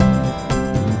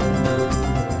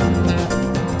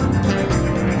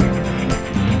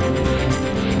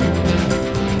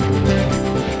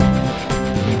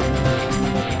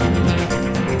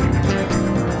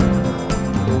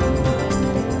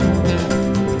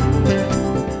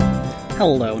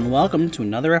Hello and welcome to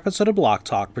another episode of Block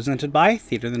Talk presented by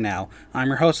Theater the Now. I'm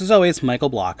your host as always, Michael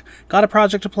Block. Got a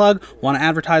project to plug? Want to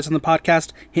advertise on the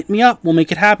podcast? Hit me up, we'll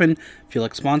make it happen. Feel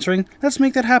like sponsoring? Let's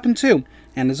make that happen too.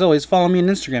 And as always, follow me on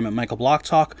Instagram at Michael Block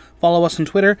Talk, follow us on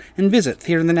Twitter, and visit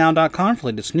theaterthenow.com for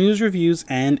latest news, reviews,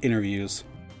 and interviews.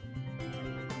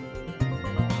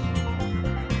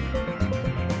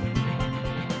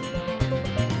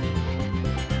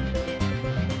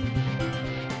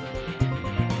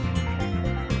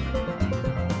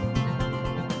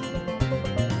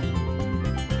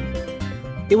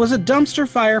 It was a dumpster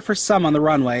fire for some on the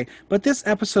runway, but this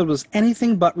episode was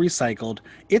anything but recycled.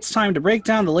 It's time to break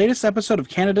down the latest episode of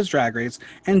Canada's Drag Race,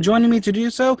 and joining me to do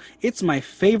so, it's my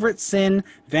favorite sin,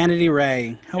 Vanity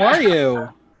Ray. How are you?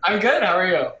 I'm good, how are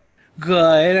you?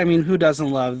 Good. I mean, who doesn't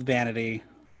love Vanity?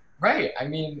 Right, I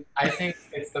mean, I think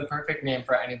it's the perfect name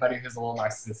for anybody who's a little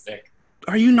narcissistic.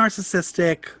 Are you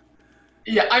narcissistic?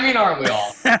 Yeah, I mean, aren't we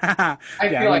all? I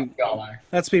feel like we all are.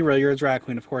 Let's be real, you're a drag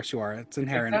queen, of course you are. It's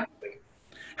inherent. Exactly.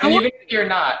 And even if you're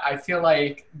not, I feel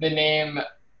like the name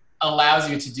allows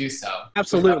you to do so.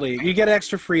 Absolutely. You get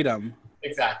extra freedom.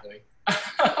 Exactly.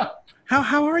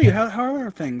 How are you? How are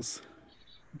things?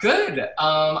 Good.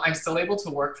 I'm still able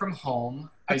to work from home.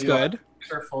 That's I do good.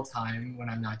 For full time when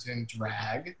I'm not doing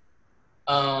drag.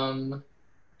 Yeah,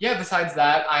 besides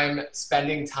that, I'm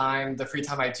spending time, the free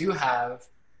time I do have,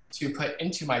 to put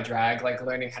into my drag, like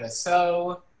learning how to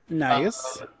sew.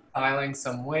 Nice. Styling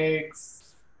some wigs.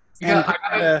 And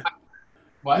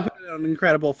What? you put an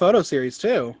incredible photo series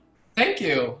too. Thank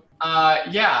you.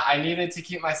 Yeah, I needed to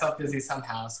keep myself busy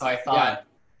somehow, so I thought,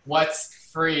 what's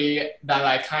free that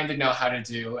I kind of know how to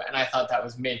do? And I thought that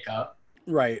was makeup.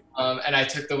 Right. And I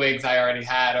took the wigs I already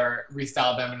had or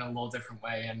restyled them in a little different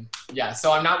way. And yeah,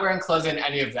 so I'm not wearing clothes in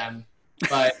any of them,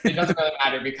 but it doesn't really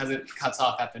matter because it cuts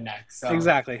off at the neck. So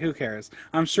exactly. Who cares?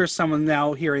 I'm sure someone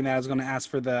now hearing that is going to ask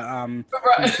for the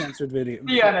uncensored video.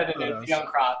 The unedited, the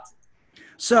uncropped.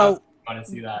 So I want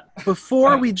to see that.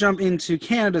 Before we jump into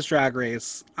Canada's Drag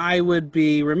Race, I would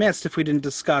be remiss if we didn't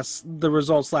discuss the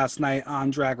results last night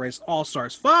on Drag Race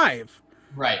All-Stars 5.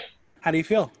 Right. How do you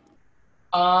feel?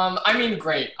 I mean,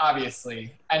 great,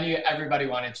 obviously. Everybody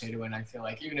wanted Shay to win, I feel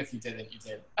like. Even if you didn't, you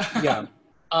did. Yeah.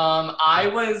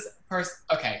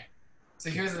 Okay, so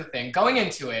here's the thing. Going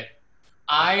into it,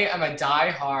 I am a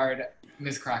die-hard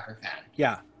Ms. Cracker fan.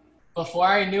 Yeah. Before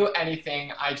I knew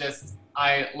anything,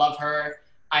 I love her.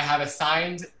 I have a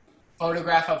signed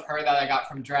photograph of her that I got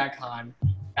from DragCon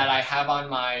that I have on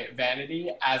my vanity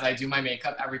as I do my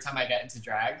makeup every time I get into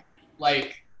drag.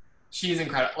 Like, she's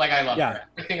incredible. Like, I love her.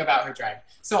 Everything about her drag.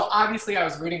 So, obviously, I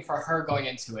was rooting for her going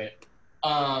into it.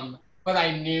 But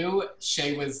I knew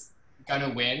Shay was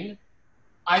gonna win.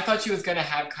 I thought she was gonna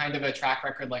have kind of a track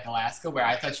record like Alaska, where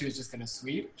I thought she was just gonna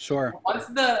sweep. Sure.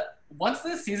 Once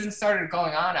the season started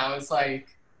going on, I was like,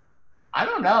 I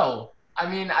don't know. I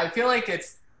mean, I feel like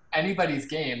it's anybody's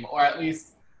game, or at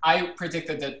least I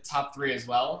predicted the top 3 as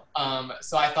well.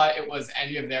 So I thought it was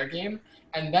any of their game.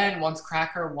 And then once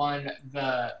Cracker won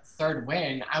the 3rd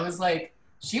win, I was like,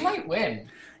 she might win.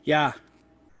 Yeah.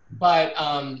 But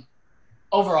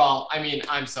overall, I mean,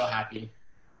 I'm so happy.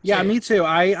 Yeah, me too.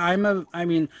 I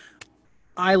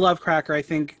love Cracker. I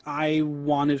think I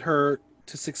wanted her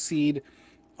to succeed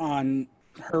on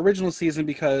her original season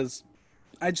because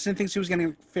I just didn't think she was getting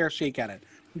a fair shake at it.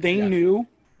 They knew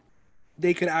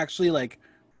they could actually like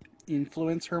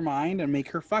influence her mind and make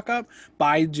her fuck up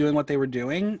by doing what they were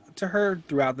doing to her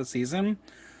throughout the season.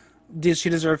 Did she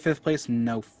deserve 5th place?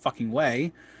 No fucking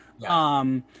way. Yeah.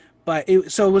 But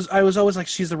I was always like,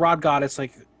 she's the Rod Goddess.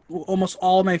 Like almost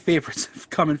all my favorites have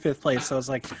come in 5th place. So I was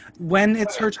like, when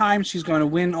it's her time, she's going to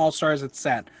win All Stars. It's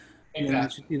set. Exactly. And then you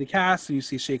see the cast and you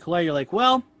see Shea Coulee, you're like,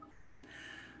 well,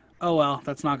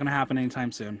 that's not going to happen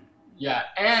anytime soon. Yeah,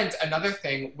 and another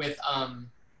thing with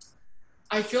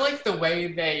I feel like the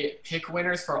way they pick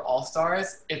winners for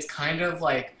All-Stars, it's kind of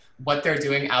like what they're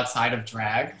doing outside of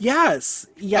drag. Yes.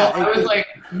 Yeah. So I was like,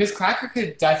 Miss Cracker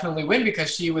could definitely win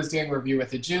because she was doing Review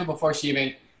with a Jew before she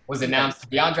even was announced to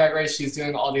be on Drag Race. She's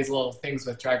doing all these little things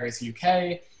with Drag Race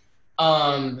UK.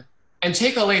 And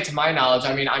Shea Coulee, to my knowledge,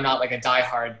 I mean, I'm not like a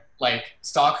diehard like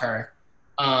stalk her,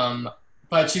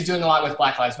 but she's doing a lot with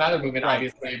Black Lives Matter movement,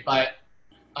 obviously. But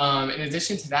in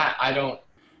addition to that, I don't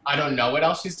know what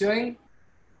else she's doing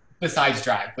besides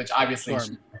drag, which obviously,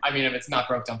 I mean, if it's not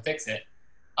broke, don't fix it.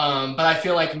 But I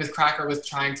feel like Ms. Cracker was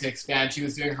trying to expand. She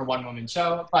was doing her one-woman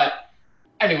show. But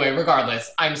anyway,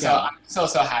 regardless, I'm so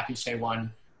happy Shay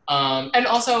won. And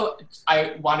also,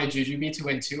 I wanted Jujubee to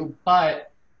win too,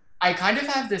 but I kind of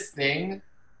have this thing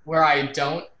where I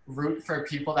don't root for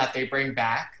people that they bring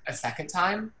back a second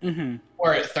time Mm-hmm.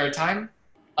 or a third time.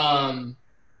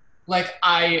 Like,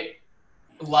 I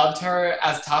loved her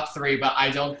as top 3, but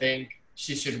I don't think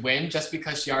she should win just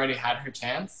because she already had her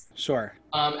chance. Sure.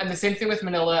 And the same thing with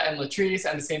Manila and Latrice,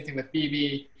 and the same thing with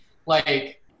BB.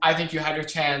 Like, I think you had your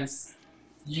chance.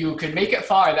 You could make it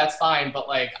far, that's fine, but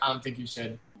like, I don't think you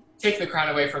should take the crown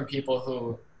away from people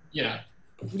who, you know.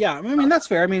 Yeah, I mean that's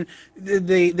fair. I mean,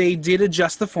 they did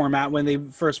adjust the format when they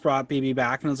first brought BB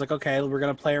back, and it was like, okay, we're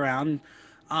gonna play around.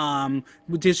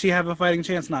 Did she have a fighting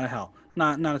chance? Not a hell,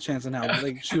 not a chance in hell.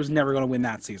 Like she was never gonna win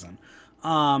that season.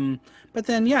 But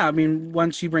then yeah, I mean,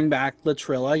 once you bring back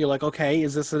Latrilla, you're like, okay,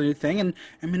 is this a new thing? And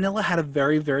Manila had a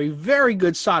very, very, very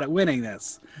good shot at winning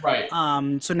this. Right.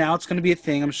 So now it's going to be a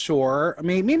thing, I'm sure. I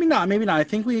mean, maybe not. I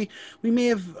think we may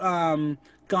have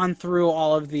gone through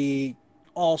all of the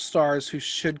all-stars who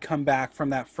should come back from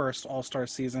that first all-star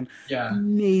season. Yeah.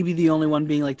 Maybe the only one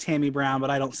being like Tammy Brown, but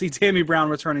I don't see Tammy Brown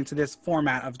returning to this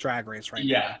format of Drag Race right now.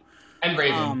 Yeah. And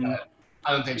Raven, but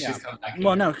I don't think she's coming back.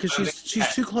 Well, no, because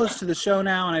she's too close to the show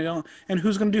now, and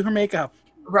who's going to do her makeup?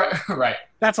 Right, right.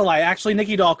 That's a lie. Actually,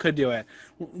 Nikki Doll could do it.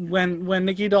 When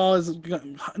Nikki Doll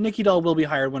will be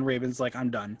hired when Raven's like, I'm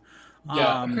done.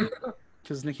 Yeah.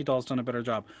 Because Nikki Doll's done a better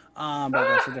job. But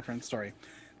that's a different story.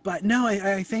 But no,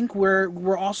 I think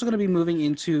we're also going to be moving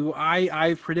into.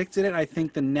 I predicted it. I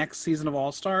think the next season of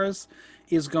All Stars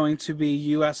is going to be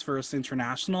U.S. versus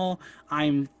international.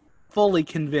 I'm fully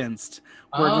convinced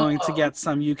we're going to get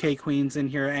some UK queens in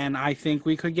here, and I think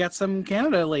we could get some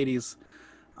Canada ladies.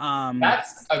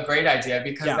 That's a great idea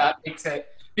because that makes it.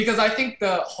 Because I think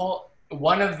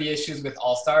one of the issues with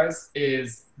All Stars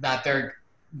is that they're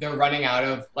running out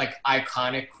of like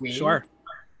iconic queens. Sure.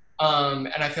 And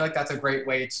I feel like that's a great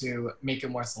way to make it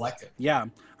more selective. Yeah.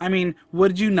 I mean,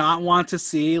 would you not want to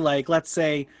see, like, let's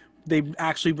say they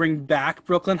actually bring back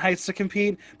Brooklyn Heights to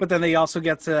compete, but then they also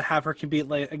get to have her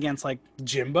compete against, like,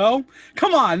 Jimbo?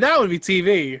 Come on, that would be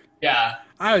TV. Yeah.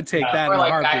 I would take that or in like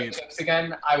a heartbeat. Chips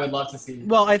again, I would love to see.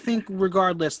 Well, I think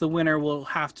regardless, the winner will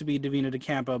have to be Davina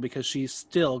DeCampo because she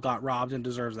still got robbed and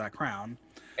deserves that crown.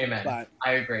 Amen. But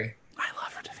I agree. I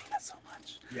love her, Davina, so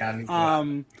much. Yeah, me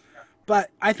too.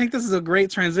 But I think this is a great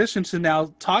transition to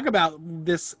now talk about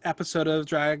this episode of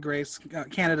Drag Race,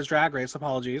 Canada's Drag Race,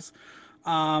 apologies.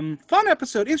 Fun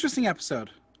episode, interesting episode,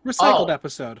 recycled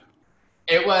episode.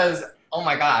 It was, oh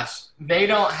my gosh. They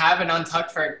don't have an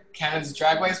Untucked for Canada's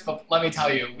Drag Race, but let me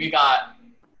tell you, we got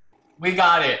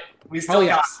it. We still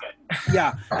got it.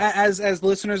 Yeah, as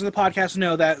listeners of the podcast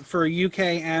know that for UK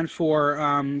and for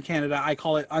Canada, I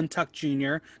call it Untucked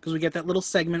Junior because we get that little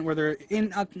segment where they're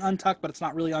in Untucked, but it's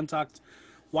not really Untucked.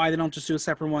 Why they don't just do a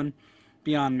separate one,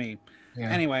 beyond me. Yeah.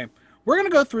 Anyway, we're going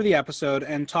to go through the episode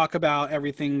and talk about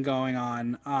everything going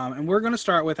on. And we're going to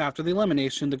start with, after the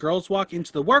elimination, the girls walk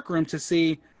into the workroom to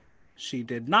see she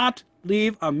did not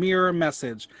leave a mirror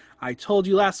message. I told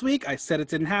you last week, I said it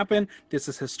didn't happen. This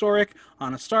is historic.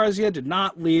 Anastasia did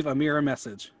not leave a mirror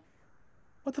message.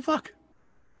 What the fuck?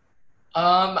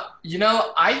 You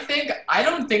know, I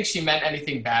don't think she meant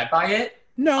anything bad by it.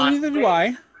 No, honestly. Neither do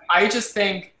I. I just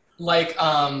think, like,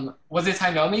 was it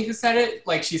Tainomi who said it?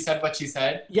 Like, she said what she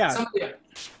said? Yeah.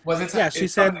 Was it? Yeah, she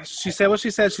said what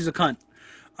she said. She's a cunt.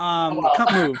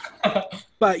 Cunt move.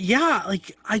 But yeah,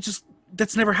 like,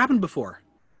 that's never happened before.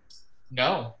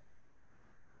 No.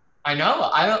 I know.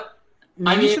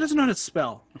 Maybe she doesn't know how to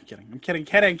spell. I'm kidding.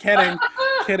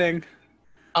 Kidding.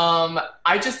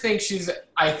 I just think she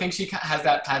has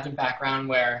that pageant background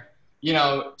where, you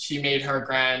know, she made her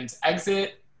grand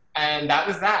exit and that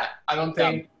was that. I don't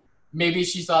think maybe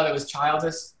she thought it was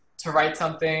childish to write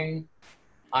something.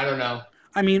 I don't know.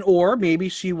 I mean, or maybe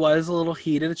she was a little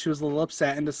heated. She was a little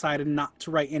upset and decided not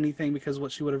to write anything because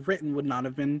what she would have written would not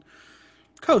have been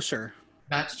kosher.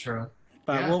 That's true.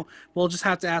 But we'll just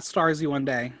have to ask Starzy one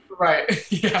day. Right.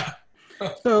 Yeah.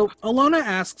 So Alona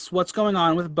asks what's going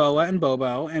on with Boa and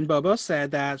Bobo, and Bobo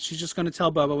said that she's just going to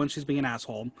tell Bobo when she's being an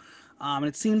asshole. And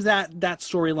it seems that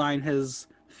storyline has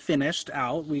finished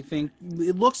out. We think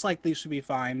it looks like they should be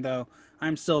fine, though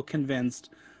I'm still convinced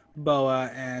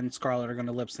Boa and Scarlett are going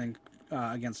to lip sync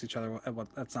against each other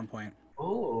at some point.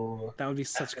 Ooh. That would be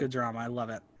such good drama. I love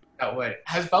it. That would.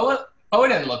 Has Boa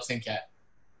didn't lip sync yet?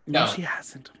 No, she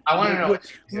hasn't. I want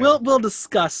to know. We'll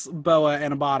discuss Boa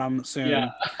and a bottom soon.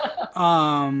 Yeah.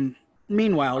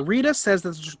 Meanwhile, Rita says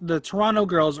that the Toronto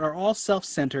girls are all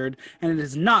self-centered and it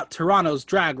is not Toronto's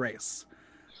drag race.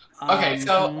 Okay,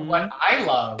 so what I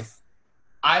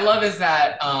love is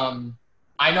that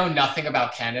I know nothing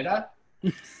about Canada,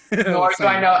 nor do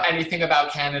I know anything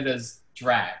about Canada's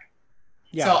drag.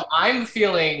 Yeah. So I'm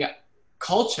feeling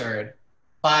cultured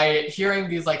by hearing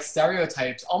these like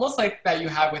stereotypes, almost like that you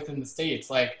have within the States,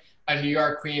 like a New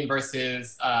York queen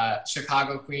versus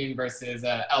Chicago queen versus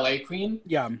LA queen.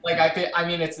 Yeah, Like I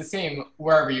mean, it's the same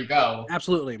wherever you go,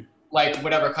 absolutely. like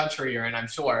whatever country you're in, I'm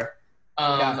sure.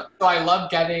 Yeah. So I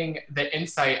love getting the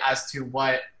insight as to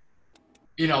what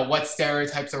what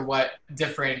stereotypes or what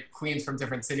different queens from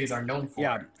different cities are known for.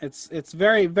 Yeah, it's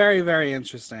very, very, very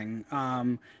interesting.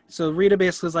 So Rita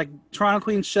basically is like, Toronto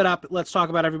Queen, shut up. Let's talk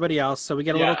about everybody else. So we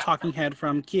get a little Yeah. talking head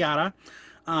from Kiara.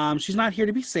 She's not here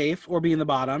to be safe or be in the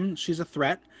bottom. She's a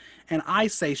threat. And I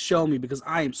say, show me, because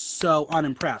I am so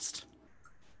unimpressed.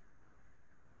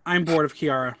 I'm bored of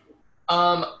Kiara.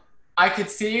 Um, I could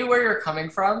see where you're coming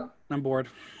from. I'm bored.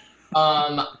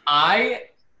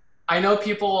 I know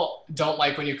people don't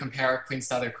like when you compare queens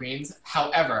to other queens.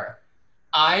 However,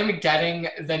 I'm getting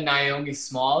the Naomi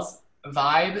Smalls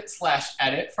vibe slash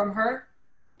edit from her,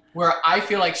 where I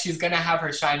feel like she's gonna have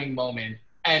her shining moment,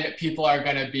 and people are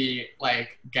gonna be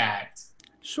like gagged.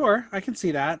 Sure, I can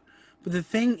see that. But the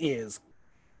thing is,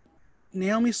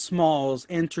 Naomi Smalls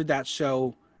entered that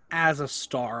show as a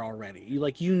star already.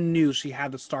 You knew she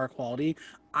had the star quality.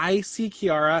 I see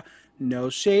Kiara, no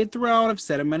shade thrown. I've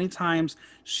said it many times.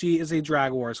 She is a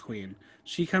drag wars queen.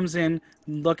 She comes in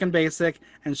looking basic,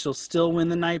 and she'll still win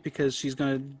the night because she's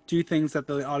going to do things that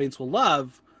the audience will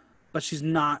love. But she's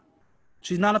not.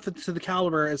 She's not up to the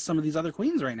caliber as some of these other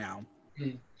queens right now.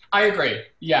 I agree.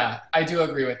 Yeah, I do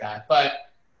agree with that. But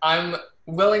I'm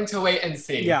willing to wait and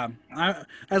see. Yeah,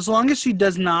 as long as she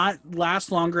does not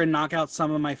last longer and knock out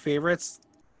some of my favorites,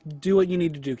 do what you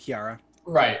need to do, Kiara.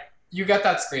 Right. You get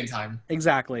that screen time.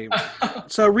 Exactly.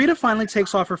 So Rita finally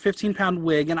takes off her 15-pound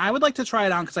wig, and I would like to try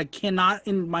it on because I cannot,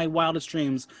 in my wildest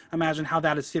dreams, imagine how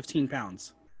that is 15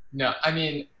 pounds. No, I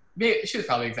mean, she was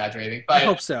probably exaggerating, I but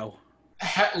hope so.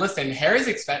 listen, hair is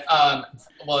expensive.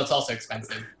 Well, it's also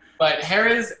expensive, but hair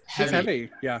is heavy. It's heavy.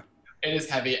 Yeah. It is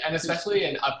heavy, and especially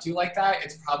an updo like that,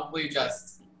 it's probably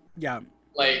just Yeah.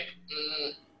 like.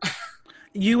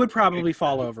 You would probably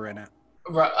fall over in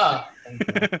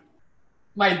it.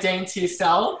 My dainty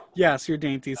self. Yes, your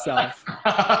dainty self.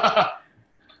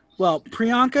 Well,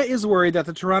 Priyanka is worried that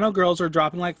the Toronto girls are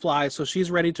dropping like flies, so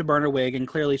she's ready to burn her wig, and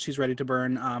clearly she's ready to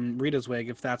burn Rita's wig,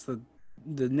 if that's the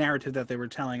narrative that they were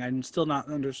telling. I'm still not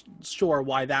sure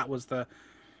why that was the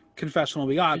confessional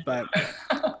we got, but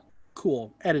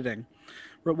cool. Editing.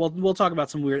 We'll talk about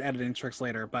some weird editing tricks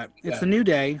later, but it's the new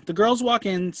day. The girls walk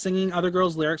in singing other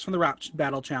girls' lyrics from the rap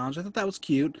battle challenge. I thought that was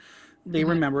cute. They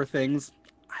remember things.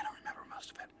 I don't remember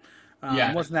most of it.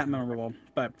 It wasn't that memorable,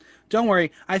 but don't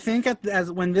worry. I think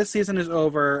when this season is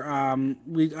over,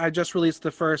 I just released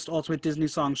the first Ultimate Disney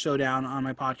Song Showdown on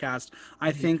my podcast.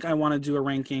 I think I want to do a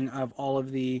ranking of all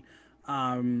of the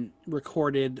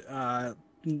recorded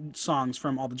songs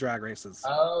from all the drag races.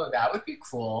 Oh, that would be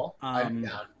cool.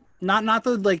 Not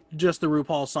the just the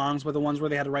RuPaul songs, but the ones where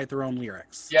they had to write their own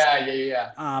lyrics. Yeah.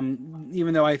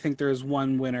 Even though I think there's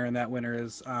one winner, and that winner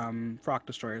is Frock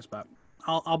Destroyers, but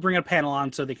I'll bring a panel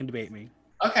on so they can debate me.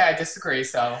 Okay, I disagree.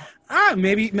 So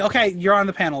maybe okay. You're on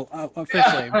the panel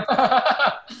officially.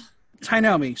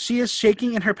 Tainomi, she is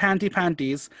shaking in her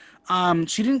panties.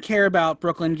 She didn't care about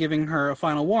Brooklyn giving her a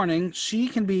final warning. She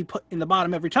can be put in the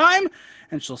bottom every time,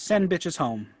 and she'll send bitches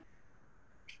home.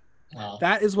 Well.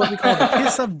 That is what we call the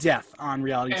kiss of death on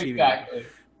reality TV. Exactly.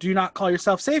 Do not call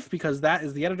yourself safe, because that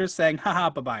is the editor saying, haha,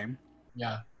 bye-bye.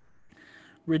 Yeah.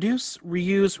 Reduce,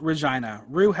 reuse, Regina.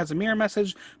 Rue has a mirror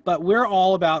message, but we're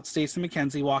all about Stacey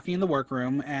McKenzie walking in the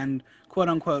workroom and,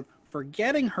 quote-unquote,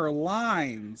 forgetting her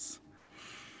lines.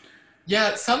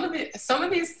 Yeah, some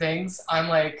of these things, I'm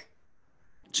like...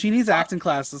 She needs acting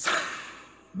classes.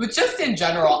 But just in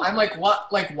general, I'm like,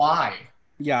 what? Like, why?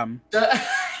 Yeah.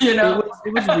 You know?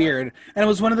 It was weird. And it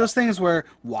was one of those things where,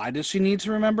 why does she need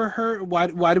to remember her?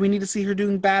 Why do we need to see her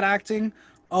doing bad acting?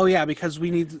 Oh, yeah, because we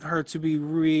need her to be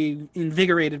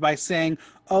reinvigorated by saying,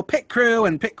 oh, pit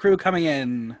crew coming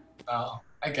in. Oh,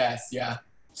 I guess, yeah.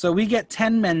 So we get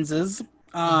 10 menses.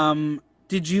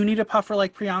 Did you need a puffer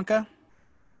like Priyanka?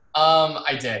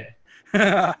 I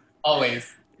did.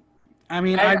 Always. I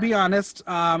mean, I'd be honest.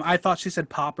 I thought she said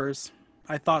poppers.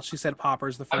 I thought she said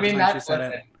poppers the first time she said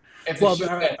it.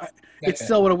 It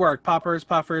still would have worked. Poppers,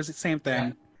 puffers, same thing.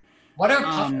 Yeah. What are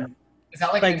puffers? Is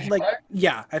that like an inhaler?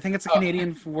 Yeah, I think it's a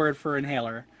Canadian word for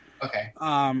inhaler. Okay.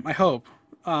 I hope.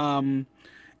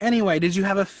 Anyway, did you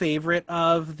have a favorite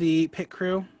of the pit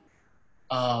crew?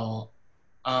 Oh.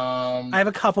 I have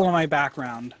a couple in my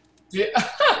background. Yeah.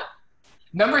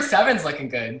 Number 7's looking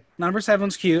good. Number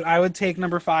 7's cute. I would take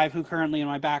number 5, who currently in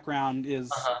my background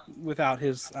is without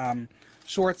his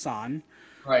shorts on.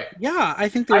 Right. Yeah, I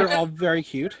think they're all very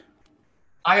cute.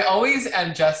 I always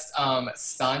am just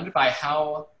stunned by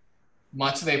how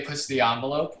much they push the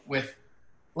envelope with,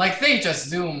 like, they just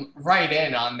zoom right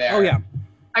in on Oh there. yeah,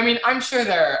 I mean, I'm sure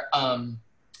they're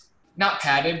not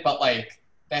padded, but like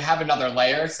they have another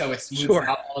layer so it smooths sure.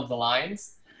 out all of the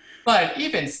lines. But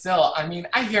even still, I mean,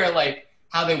 I hear like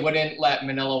how they wouldn't let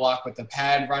Manila walk with the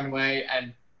pad runway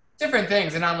and different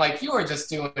things, and I'm like, you are just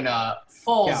doing a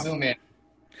full Yeah. zoom in.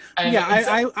 And Yeah,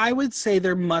 I would say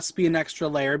there must be an extra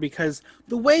layer because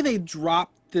the way they drop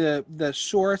the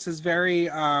shorts is very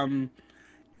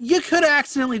you could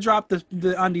accidentally drop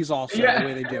the undies also the yeah,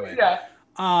 way they do it. yeah,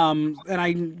 And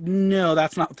I know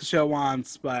that's not what the show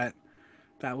wants, but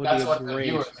that would be that's a what the great.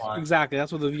 viewers want. Exactly,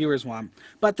 that's what the viewers want.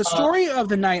 But the Uh, story of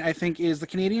the night, I think, is the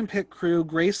Canadian pit crew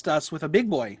graced us with a big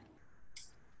boy.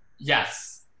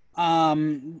 yes.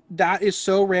 That is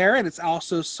so rare, and it's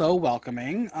also so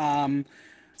welcoming.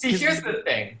 See, His, here's the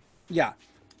thing. yeah,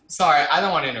 Sorry, I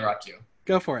don't want to interrupt you,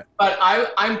 go for it. but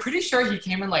I'm pretty sure he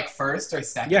came in like first or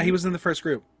second. Yeah, he was in the first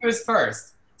group. He was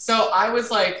first. So I was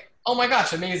like, oh my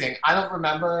gosh, amazing. I don't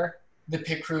remember the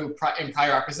pit crew in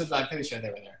prior episodes, but I'm pretty sure they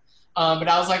were there. But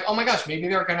I was like, oh my gosh, maybe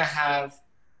they're going to have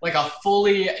like a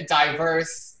fully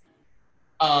diverse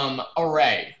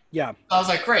array. Yeah, So I was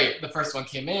like, great. The first one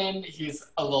came in. He's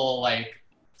a little like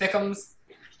thickums.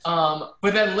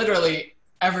 But then literally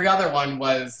every other one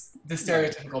was the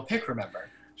stereotypical pit crew member.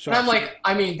 sure. And I'm like,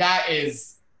 I mean,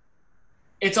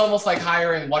 it's almost like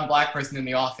hiring one black person in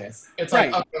the office. It's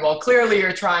like, Right. okay, well, clearly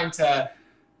you're trying to,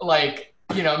 like,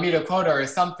 meet a quota or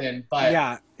something. But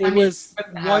Yeah, it I mean, was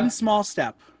but, one small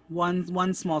step.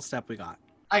 One small step we got.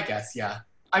 I guess, yeah.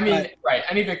 I mean, But- right?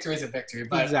 Any victory is a victory.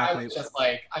 But Exactly. I was just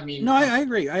like, I mean, No, I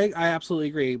agree. I absolutely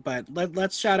agree. But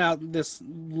let's shout out this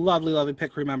lovely, lovely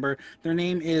pit crew member. Their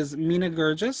name is Mina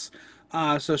Gurgis.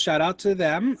 So shout out to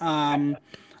them.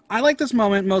 I like this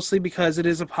moment mostly because it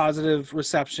is a positive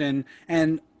reception,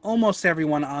 and almost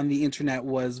everyone on the internet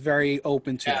was very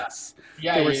open to Yeah. this.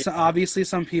 yeah, There were yeah, obviously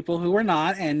some people who were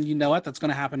not, and you know what? That's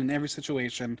going to happen in every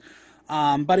situation.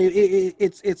 But it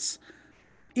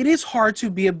is hard to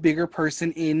be a bigger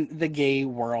person in the gay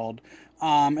world,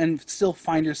 and still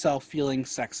find yourself feeling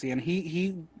sexy. And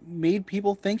he made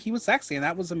people think he was sexy, and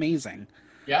that was amazing.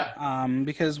 yeah.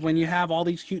 Because when you have all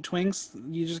these cute twinks,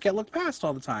 you just get looked past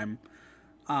all the time.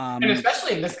 And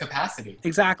especially in this capacity.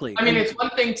 Exactly. I mean, it's one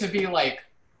thing to be like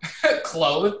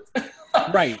clothed,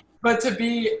 Right. but to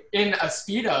be in a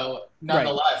speedo,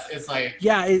 nonetheless, is like,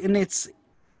 Yeah, and it's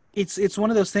one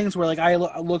of those things where like I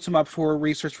looked him up for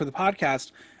research for the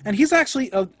podcast, and he's actually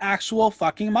an actual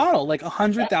fucking model, like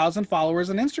 100,000 followers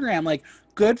on Instagram. Like,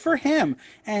 good for him.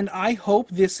 And I hope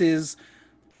this is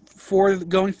for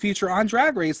going future on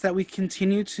Drag Race that we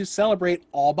continue to celebrate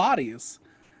all bodies.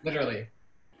 literally.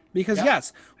 Because Yeah.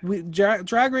 yes,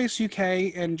 Drag Race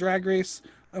UK and Drag Race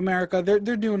America, they're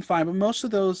doing fine, but most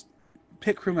of those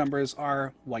pit crew members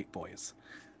are white boys.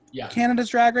 Yeah. Canada's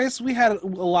Drag Race, we had a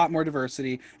lot more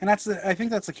diversity, and I think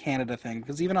that's a Canada thing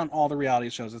because even on all the reality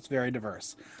shows, it's very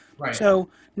diverse. Right. So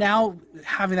now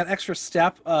having that extra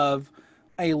step of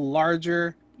a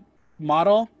larger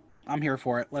model, I'm here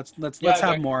for it. Let's Yeah,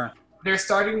 have more. They're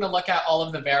starting to look at all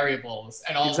of the variables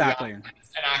and all Exactly. of the options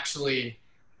and actually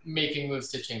making moves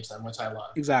to change them, which I love.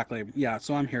 Exactly. Yeah.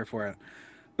 So I'm here for it.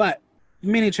 But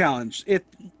mini challenge.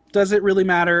 Does it really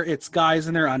matter? It's guys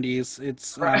in their undies.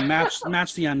 It's Right.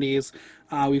 match the undies.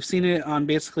 We've seen it on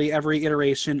basically every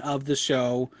iteration of the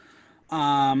show.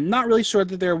 Not really sure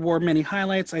that there were many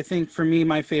highlights. I think for me,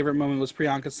 my favorite moment was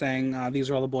Priyanka saying, "These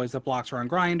are all the boys that blocked her on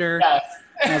Grindr." Yes.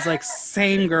 And I was like,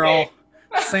 "Same girl,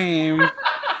 same."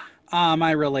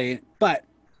 I relate. But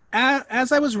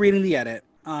as I was reading the edit,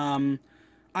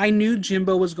 I knew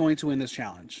Jimbo was going to win this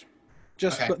challenge,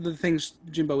 just Okay. the things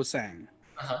Jimbo was saying.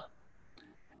 Uh-huh.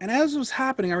 And as it was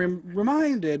happening, I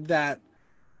reminded that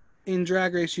in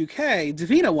Drag Race UK,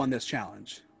 Davina won this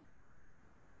challenge.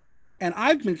 And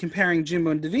I've been comparing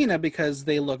Jimbo and Davina because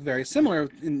they look very similar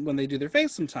when they do their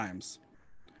face sometimes.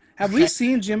 Have we Okay.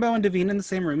 seen Jimbo and Davina in the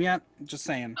same room yet? Just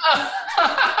saying.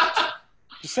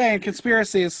 Just saying,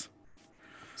 conspiracies,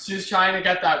 She's trying to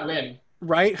get that win.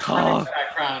 right? Trying to get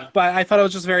that crown. But I thought it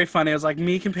was just very funny. It was like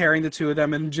me comparing the two of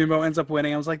them, and Jimbo ends up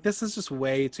winning. I was like, this is just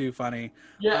way too funny.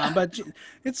 Yeah. But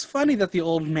it's funny that the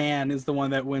old man is the one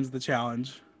that wins the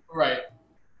challenge. Right.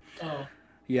 Oh.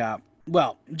 Yeah.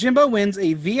 Well, Jimbo wins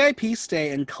a VIP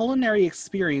stay and culinary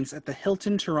experience at the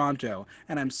Hilton Toronto,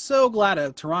 and I'm so glad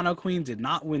a Toronto queen did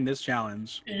not win this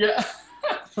challenge. Yeah.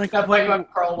 Like, That's wait, like when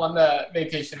Pearl won the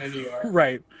vacation in New York.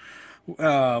 right.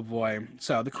 Oh boy.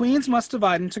 So the queens must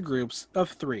divide into groups of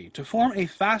 3 to form a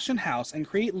fashion house and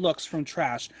create looks from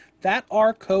trash that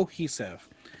are cohesive.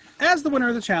 As the winner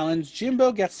of the challenge,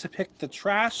 Jimbo gets to pick the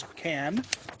trash can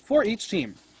for each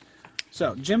team.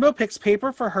 So Jimbo picks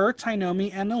paper for her,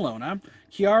 Tainomi, and Ilona.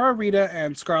 Kiara, Rita,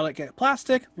 and Scarlett get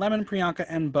plastic. Lemon, Priyanka,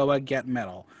 and Boa get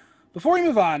metal. Before we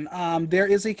move on, there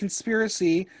is a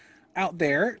conspiracy out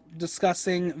there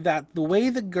discussing that the way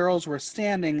the girls were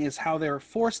standing is how they were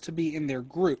forced to be in their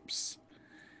groups.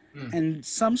 And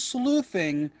some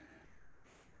sleuthing,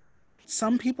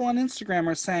 some people on Instagram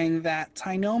are saying that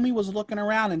Tainomi was looking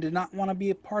around and did not want to be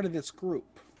a part of this group.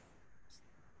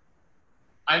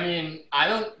 I mean, I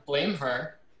don't blame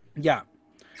her. Yeah.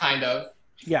 Kind of.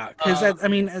 Yeah, because I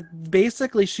mean,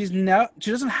 basically, she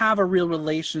doesn't have a real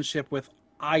relationship with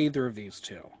either of these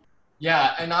two.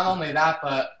 Yeah, and not only that,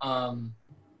 but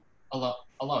Ilona.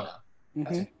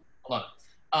 Mm-hmm.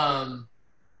 Ilona.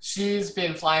 She's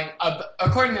been flying.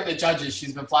 According to the judges,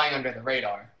 she's been flying under the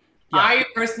radar. Yeah. I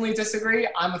personally disagree.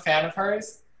 I'm a fan of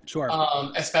hers. Sure.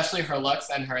 Especially her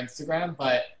looks and her Instagram,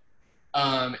 but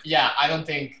yeah, I don't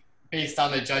think, based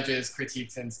on the judges'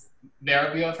 critiques and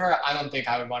their view of her, I don't think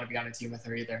I would want to be on a team with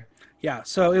her either. Yeah,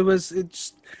 so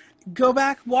it's go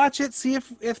back, watch it, see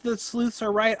if the sleuths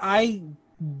are right. I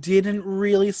didn't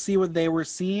really see what they were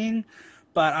seeing,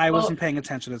 but I wasn't paying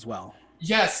attention as well.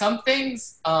 Yeah, some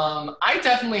things, I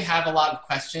definitely have a lot of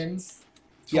questions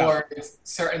towards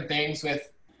certain things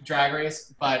with Drag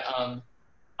Race, but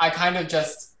I kind of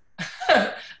just,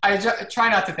 try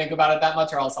not to think about it that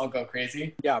much or else I'll go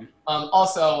crazy. Yeah.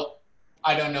 Also,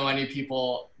 I don't know any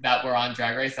people that were on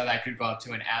Drag Race that I could go up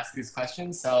to and ask these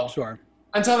questions, so Sure.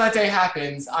 Until that day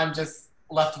happens, I'm just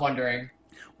left wondering.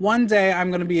 One day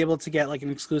I'm going to be able to get like an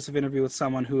exclusive interview with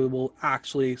someone who will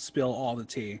actually spill all the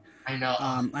tea. I know.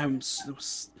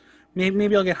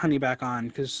 Maybe I'll get Honey back on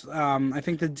because I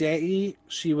think the day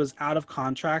she was out of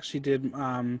contract, she did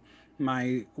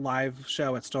my live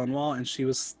show at Stonewall, and she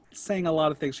was saying a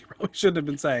lot of things she probably shouldn't have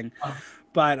been saying.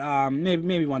 But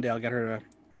maybe one day I'll get her to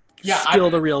spill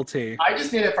the real tea. I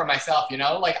just need it for myself, you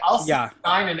know? Like, I'll sign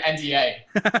an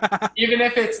NDA. Even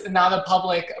if it's not a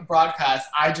public broadcast,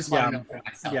 I just want to know for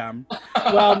myself. Yeah.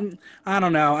 Well, I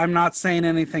don't know. I'm not saying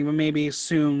anything, but maybe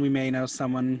soon we may know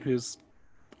someone who's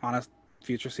on a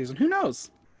future season. Who knows?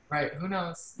 Right. Who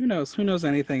knows? Who knows? Who knows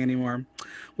anything anymore?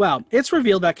 Well, it's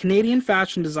revealed that Canadian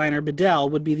fashion designer Bedell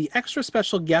would be the extra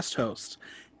special guest host.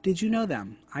 Did you know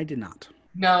them? I did not.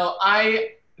 No,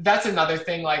 that's another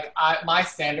thing. Like, my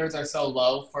standards are so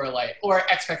low for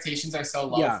or expectations are so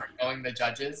low for knowing the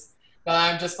judges that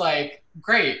I'm just like,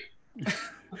 great.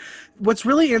 What's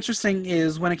really interesting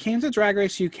is when it came to Drag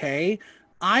Race UK,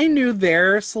 I knew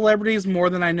their celebrities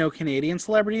more than I know Canadian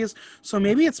celebrities. So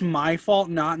maybe it's my fault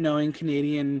not knowing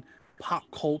Canadian pop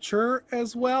culture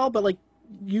as well. But like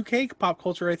UK pop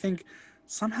culture, I think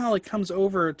somehow it comes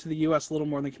over to the US a little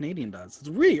more than Canadian does. It's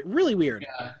really, really weird.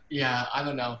 Yeah, I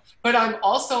don't know. But I'm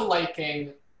also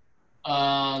liking,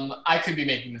 I could be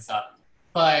making this up,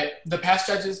 but the past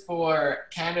judges for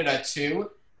Canada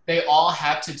too, they all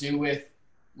have to do with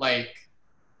like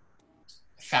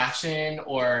fashion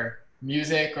or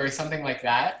music or something like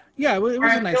that. Yeah, it was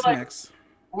a nice mix.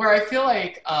 Where I feel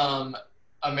like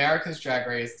America's Drag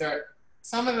Race,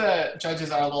 some of the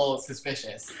judges are a little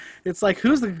suspicious. It's like,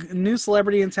 who's the new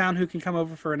celebrity in town who can come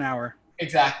over for an hour?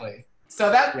 Exactly.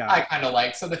 So that I kind of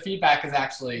like. So the feedback is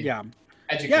actually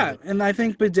educated. Yeah, and I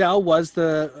think Bedell was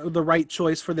the right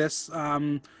choice for this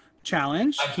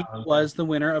challenge. He was the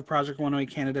winner of Project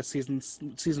 108 Canada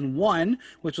season 1,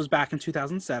 which was back in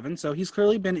 2007. So he's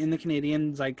clearly been in the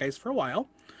Canadian zeitgeist for a while.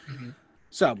 Mm-hmm.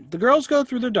 So the girls go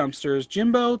through their dumpsters.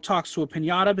 Jimbo talks to a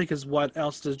piñata because what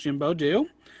else does Jimbo do?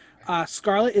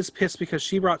 Scarlett is pissed because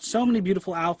she brought so many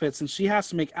beautiful outfits and she has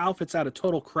to make outfits out of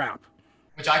total crap.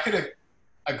 Which I could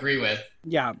agree with.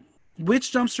 Yeah.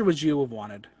 Which dumpster would you have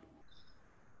wanted?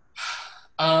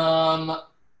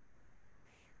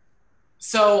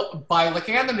 So by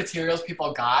looking at the materials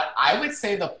people got, I would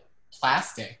say the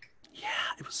plastic. Yeah,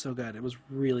 it was so good. It was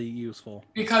really useful.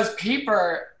 Because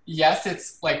paper, yes,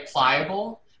 it's like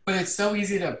pliable, but it's so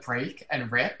easy to break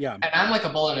and rip. Yeah. And I'm like a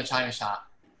bull in a china shop.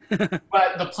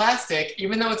 But the plastic,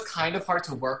 even though it's kind of hard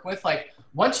to work with, like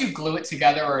once you glue it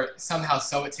together or somehow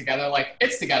sew it together, like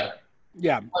it's together.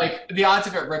 Yeah. Like the odds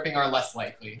of it ripping are less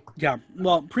likely. Yeah.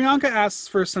 Well, Priyanka asks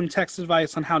for some text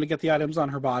advice on how to get the items on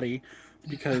her body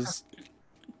because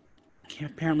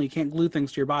apparently you can't glue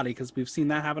things to your body because we've seen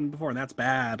that happen before and that's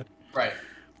bad. Right.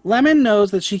 Lemon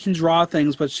knows that she can draw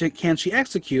things, but can she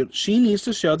execute? She needs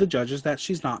to show the judges that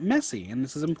she's not messy, and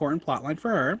this is an important plotline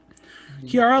for her. Mm-hmm.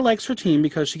 Kiara likes her team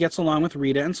because she gets along with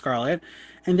Rita and Scarlett,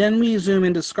 And then we zoom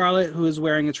into Scarlett, who is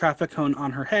wearing a traffic cone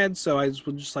on her head. So I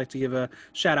would just like to give a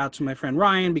shout out to my friend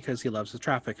Ryan because he loves his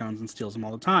traffic cones and steals them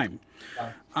all the time.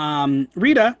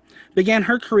 Rita began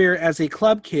her career as a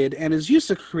club kid and is used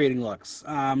to creating looks.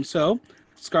 So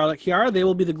Scarlett, Kiara, they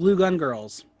will be the glue gun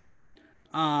girls.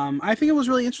 I think it was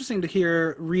really interesting to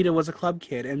hear Rita was a club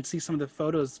kid and see some of the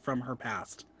photos from her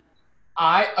past.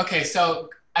 Okay, so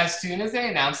as soon as they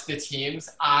announced the teams,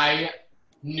 I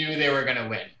knew they were gonna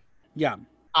win. Yeah.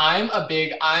 I'm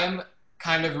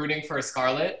kind of rooting for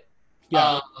Scarlett.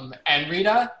 Yeah. And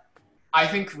Rita. I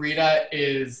think Rita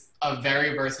is a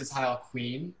very versatile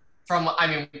queen from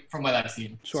what I've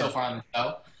seen so far on the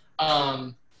show.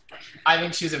 I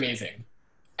think she's amazing.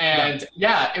 And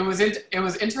yeah, it was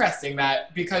interesting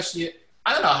that because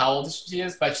I don't know how old she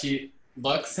is, but she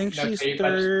looks. I think she's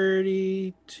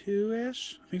 32-ish.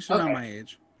 I think she's around my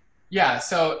age. Yeah,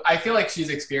 so I feel like she's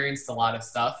experienced a lot of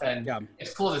stuff, and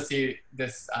it's cool to see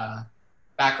this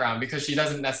background because she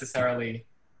doesn't necessarily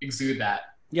exude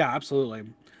that. Yeah, absolutely.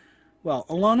 Well,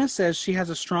 Ilona says she has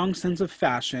a strong sense of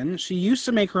fashion. She used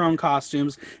to make her own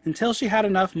costumes until she had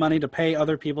enough money to pay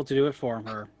other people to do it for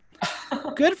her.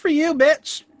 Good for you,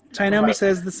 bitch. Tainomi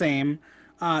says the same.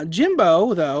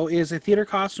 Jimbo, though, is a theater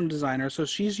costume designer, so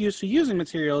she's used to using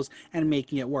materials and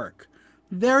making it work.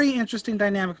 Very interesting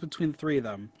dynamic between the three of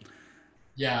them.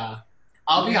 Yeah.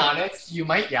 I'll be honest, you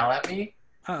might yell at me.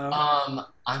 Uh-oh.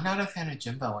 I'm not a fan of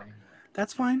Jimbo anymore.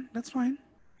 That's fine. That's fine.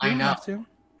 I know. Have to.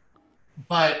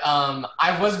 But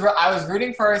I was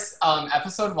rooting for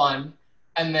episode 1,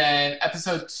 and then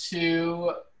episode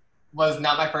 2 was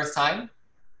not my first time.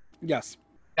 Yes.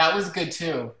 That was good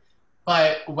too.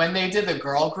 But when they did the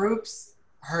girl groups,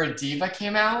 her diva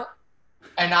came out.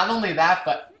 And not only that,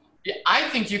 but I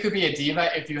think you could be a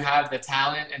diva if you have the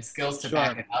talent and skills to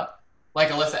back it up. Like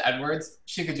Alyssa Edwards,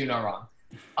 she could do no wrong.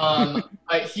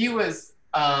 But she was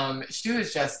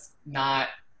just not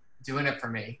doing it for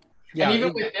me. Yeah,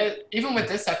 and even with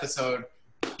this episode,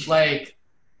 like,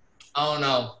 oh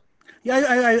no.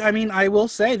 Yeah, I mean, I will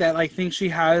say that I think she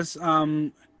has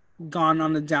gone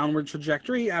on the downward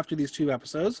trajectory after these 2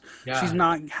 episodes. Yeah. She's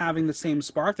not having the same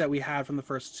spark that we had from the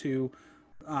first 2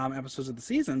 episodes of the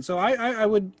season. So I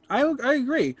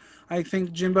agree. I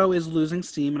think Jimbo is losing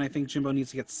steam, and I think Jimbo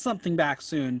needs to get something back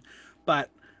soon. But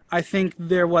I think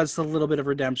there was a little bit of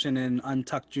redemption in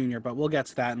Untucked Jr., but we'll get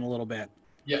to that in a little bit.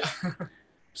 Yeah.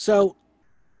 So,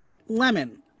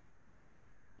 Lemon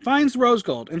finds Rose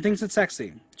Gold and thinks it's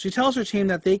sexy. She tells her team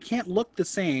that they can't look the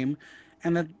same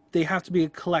and that they have to be a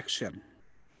collection.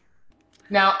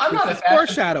 Now, I'm not a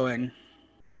foreshadowing.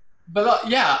 But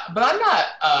I'm not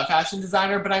a fashion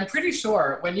designer, but I'm pretty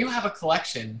sure when you have a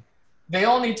collection, they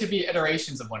all need to be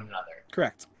iterations of one another.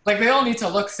 Correct. Like, they all need to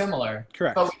look similar.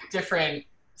 Correct. But with different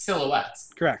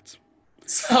silhouettes. Correct.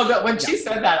 So that when she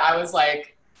said that, I was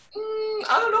like,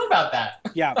 I don't know about that.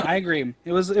 Yeah, I agree.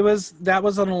 That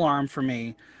was an alarm for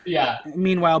me. Yeah.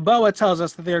 Meanwhile, Boa tells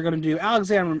us that they're going to do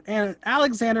Alexander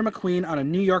McQueen on a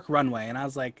New York runway, and I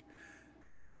was like,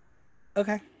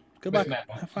 okay, good luck,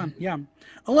 have fun. Yeah.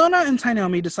 Ilona and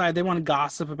Tainomi decide they want to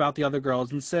gossip about the other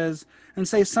girls and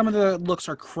say some of the looks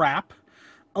are crap.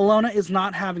 Ilona is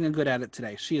not having a good edit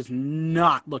today. She is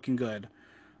not looking good.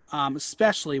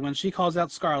 Especially when she calls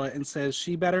out Scarlett and says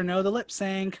she better know the lip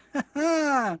sync.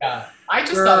 Yeah, I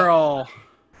just girl.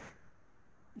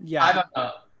 Yeah, I don't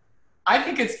know. I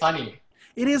think it's funny.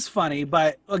 It is funny,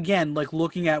 but again, like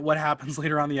looking at what happens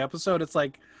later on the episode, it's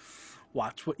like,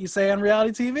 watch what you say on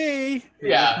reality TV.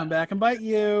 Yeah, come back and bite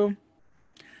you.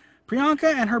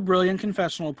 Priyanka and her brilliant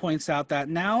confessional points out that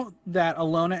now that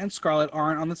Ilona and Scarlett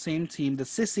aren't on the same team, the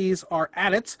sissies are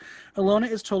at it. Ilona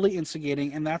is totally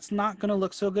instigating, and that's not going to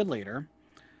look so good later.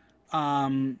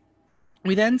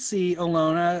 We then see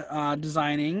Ilona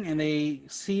designing, and they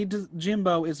see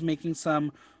Jimbo is making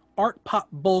some art pop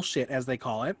bullshit, as they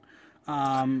call it.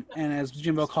 And as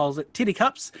Jimbo calls it, titty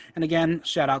cups. And again,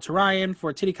 shout out to Ryan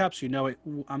for titty cups. You know what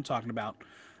I'm talking about.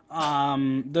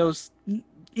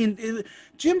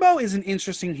 Jimbo is an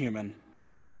interesting human.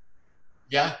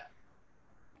 Yeah.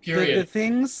 Period. The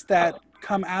things that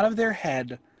come out of their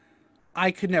head,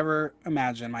 I could never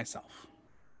imagine myself.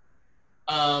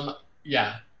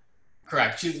 Yeah.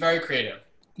 Correct. She's very creative.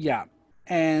 Yeah.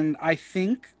 And I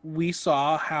think we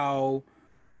saw how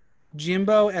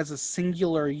Jimbo as a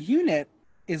singular unit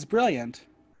is brilliant.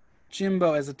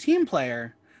 Jimbo as a team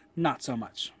player, not so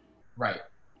much. Right.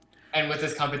 And with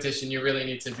this competition, you really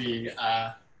need to be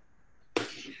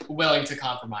willing to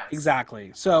compromise.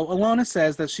 Exactly. So Ilona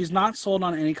says that she's not sold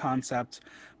on any concept,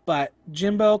 but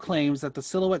Jimbo claims that the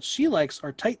silhouettes she likes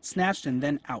are tight, snatched, and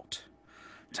then out.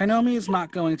 Tainomi is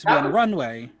not going to be on a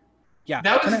runway. Yeah.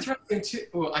 That was interesting too.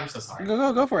 Oh, I'm so sorry.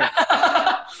 Go for it.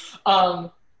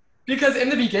 Because in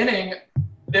the beginning,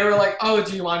 they were like, "Oh,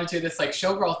 do you want to do this like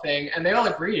showgirl thing?" And they all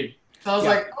agreed. So I was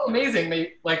like, "Oh, amazing!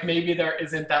 Maybe there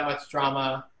isn't that much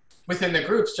drama within the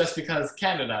groups just because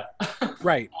Canada."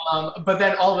 Right. But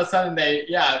then all of a sudden,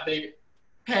 they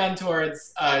pan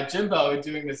towards Jimbo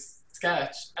doing this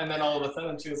sketch, and then all of a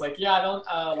sudden she was like, "Yeah, I don't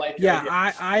like." Yeah,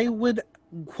 I would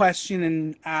question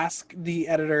and ask the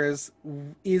editors,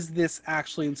 is this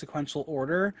actually in sequential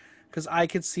order? Because I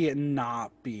could see it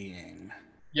not being.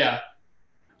 Yeah.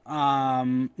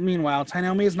 Meanwhile,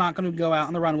 Tainomi is not going to go out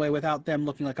on the runway without them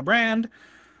looking like a brand.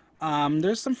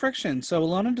 There's some friction. So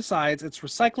Ilona decides it's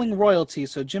recycling royalty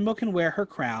so Jimbo can wear her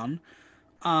crown.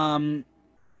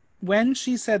 When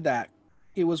she said that,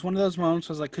 it was one of those moments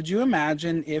where I was like, could you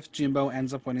imagine if Jimbo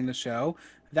ends up winning the show?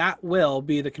 That will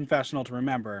be the confessional to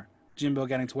remember. Jimbo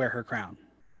getting to wear her crown.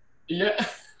 Yeah.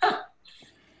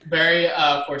 Very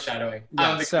foreshadowing. Yeah, I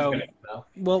don't think so he's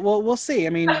gonna, we'll see. I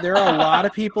mean, there are a lot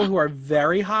of people who are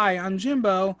very high on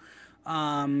Jimbo,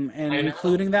 and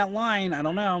including that line. I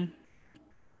don't know.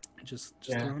 Just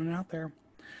throwing it out there.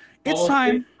 It's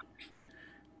time.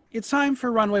 It's time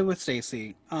for Runway with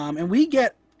Stacey, and we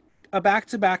get a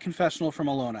back-to-back confessional from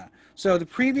Ilona. So the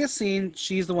previous scene,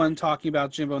 she's the one talking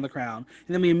about Jimbo and the crown,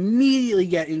 and then we immediately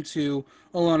get into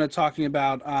Ilona talking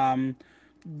about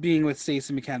being with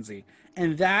Stacey McKenzie,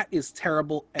 and that is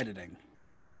terrible editing.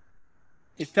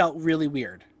 It felt really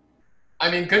weird.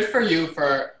 I mean, good for you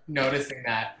for noticing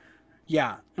that.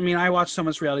 Yeah, I mean, I watch so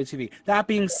much reality TV. That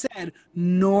being said,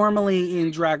 normally in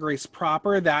Drag Race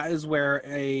proper, that is where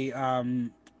a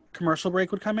commercial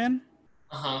break would come in.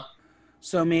 Uh-huh.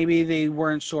 So maybe they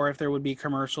weren't sure if there would be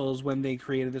commercials when they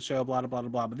created the show, blah, blah, blah,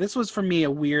 blah. But this was, for me,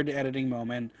 a weird editing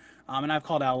moment. And I've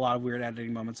called out a lot of weird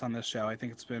editing moments on this show. I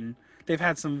think they've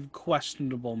had some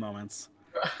questionable moments.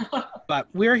 But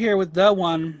we're here with the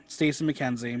one, Stacey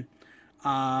McKenzie.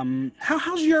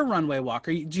 How's your runway walk?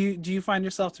 Do you find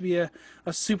yourself to be a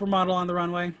supermodel on the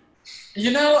runway? You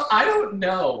know, I don't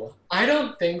know. I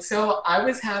don't think so. I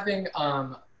was having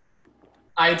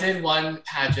I did one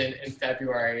pageant in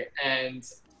February, and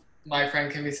my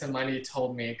friend Kimmy Money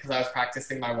told me, because I was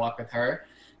practicing my walk with her,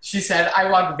 she said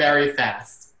I walk very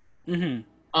fast. Mm-hmm.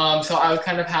 So I was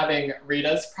kind of having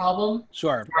Rita's problem.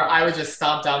 Sure. Where I would just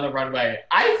stomp down the runway.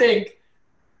 I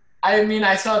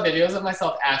saw videos of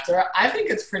myself after. I think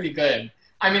it's pretty good.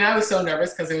 I mean, I was so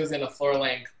nervous because it was in a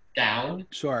floor-length gown.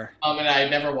 Sure. And I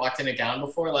had never walked in a gown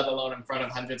before, let alone in front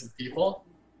of hundreds of people.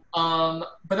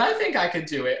 But I think I could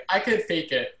do it. I could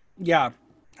fake it. Yeah.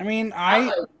 I mean,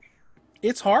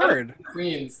 it's hard.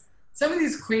 Queens. Some of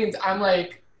these queens, I'm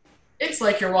like, it's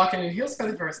like you're walking in heels for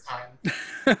the first time.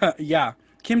 Yeah.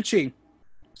 Kimchi.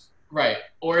 Right.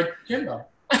 Or Jimbo.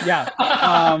 Yeah.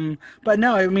 But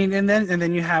no, I mean, and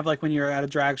then you have, like, when you're at a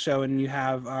drag show and you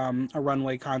have a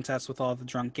runway contest with all the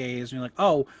drunk gays, and you're like,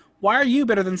 oh, why are you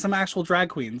better than some actual drag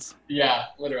queens? Yeah,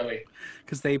 literally.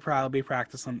 Because they probably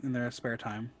practice in their spare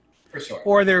time. For sure.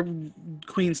 Or they're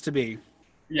queens to be.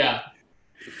 Yeah.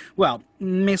 Well,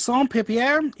 Maison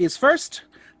Pipier is first.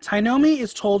 Tainomi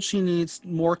is told she needs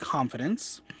more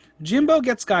confidence. Jimbo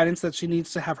gets guidance that she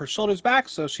needs to have her shoulders back,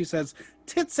 so she says,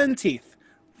 tits and teeth.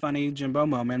 Funny Jimbo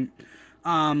moment.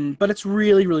 But it's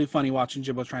really, really funny watching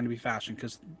Jimbo trying to be fashion,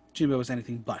 because Jimbo is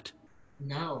anything but.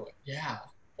 No, yeah.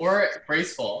 Or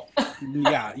graceful.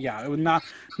 Yeah.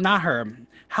 Not her.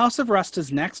 House of Rust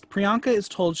is next. Priyanka is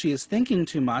told she is thinking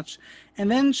too much, and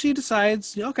then she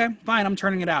decides, okay, fine, I'm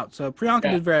turning it out. So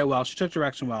Priyanka did very well. She took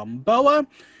direction well. Boa,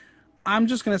 I'm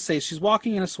just going to say she's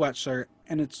walking in a sweatshirt,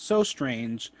 and it's so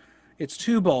strange. It's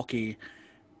too bulky.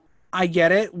 I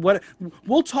get it.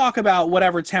 We'll talk about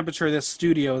whatever temperature this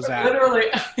studio is at. Literally.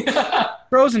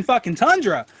 Frozen fucking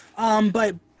tundra.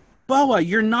 But Boa,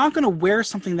 you're not going to wear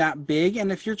something that big,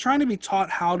 and if you're trying to be taught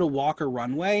how to walk a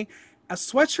runway, a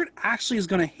sweatshirt actually is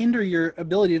going to hinder your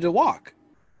ability to walk.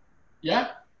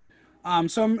 Yeah.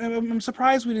 So I'm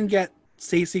surprised we didn't get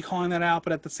Stacey calling that out,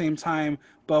 but at the same time,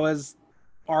 Boa's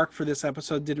arc for this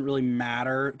episode didn't really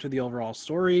matter to the overall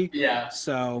story. Yeah.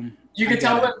 So you can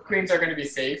tell when queens are going to be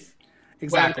safe.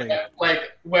 Exactly.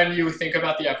 When you think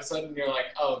about the episode and you're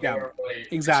like, oh, they were really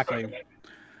exactly.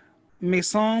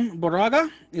 Maison Boraga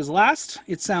is last.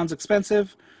 It sounds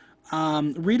expensive.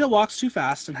 Rita walks too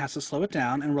fast and has to slow it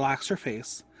down and relax her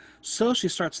face. So she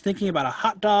starts thinking about a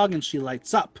hot dog and she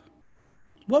lights up.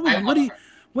 What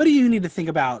do you need to think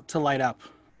about to light up?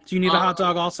 Do you need a hot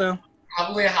dog also?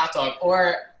 Probably a hot dog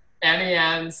or Annie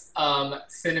Ann's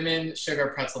cinnamon sugar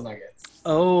pretzel nuggets.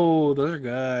 Oh, those are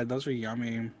good. Those are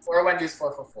yummy. Or Wendy's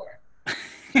 4 for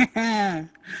 $4.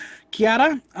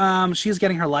 Kiara, she's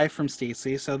getting her life from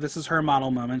Stacy, so this is her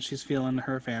model moment. She's feeling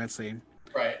her fantasy.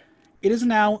 Right. It is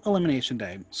now elimination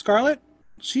day. Scarlett,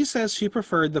 she says she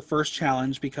preferred the first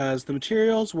challenge because the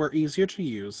materials were easier to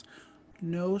use.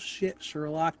 No shit,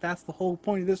 Sherlock. That's the whole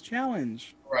point of this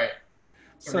challenge. Right.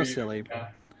 So silly. Yeah.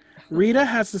 Rita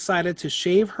has decided to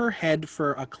shave her head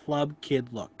for a club kid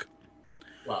look.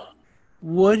 Well,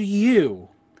 Would you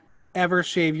ever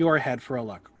shave your head for a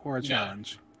look or a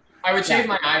challenge? I would shave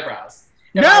my eyebrows.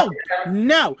 No,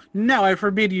 I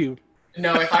forbid you.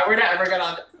 No, if I were to ever get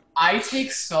on, I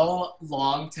take so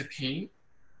long to paint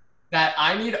that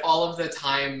I need all of the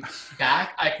time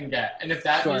back I can get. And if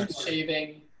that means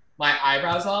shaving my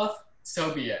eyebrows off,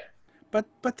 so be it. But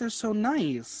they're so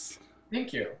nice.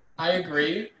 Thank you. I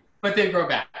agree, but they grow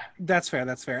back. That's fair.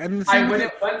 And I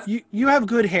wouldn't. You have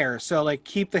good hair, so like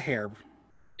keep the hair.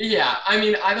 Yeah, I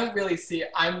mean, I don't really see.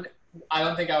 I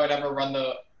don't think I would ever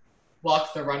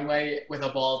walk the runway with a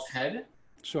bald head.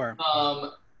 Sure.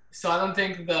 So I don't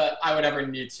think that I would ever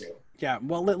need to. Yeah.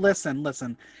 Well,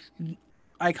 listen.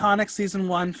 Iconic season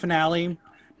 1 finale.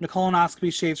 Nicole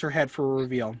Nosceby shaves her head for a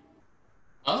reveal.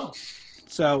 Oh.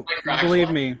 So believe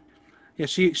me. Yeah,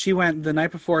 she went the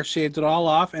night before, shaved it all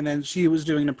off, and then she was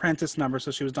doing an Apprentice number,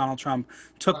 so she was Donald Trump,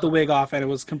 took the wig off, and it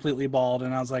was completely bald,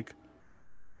 and I was like,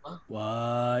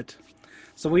 what?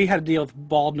 So we had to deal with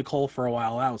bald Nicole for a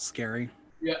while. That was scary.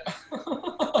 Yeah.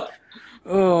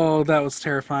 Oh, that was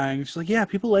terrifying. She's like, yeah,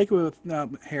 people like it with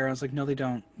hair. I was like, no, they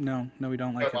don't. No, we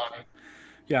don't like it.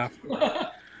 Yeah.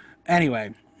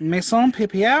 Anyway, Maison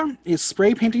Pipia is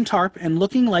spray painting tarp and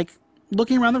looking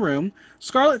around the room.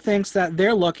 Scarlett thinks that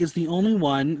their look is the only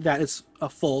one that is a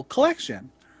full collection.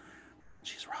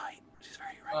 She's right. She's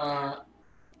very right.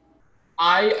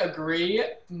 I agree,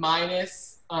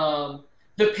 minus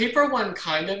the paper one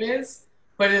kind of is,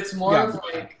 but it's more of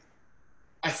like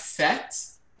a set.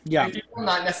 Yeah.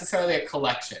 Not necessarily a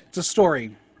collection. It's a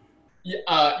story.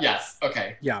 Yes.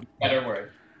 Okay. Yeah. Better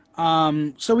word.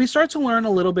 So we start to learn a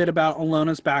little bit about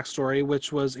Alona's backstory,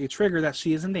 which was a trigger that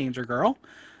she is a danger girl.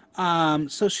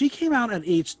 So she came out at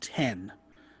age 10,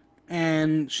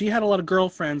 and she had a lot of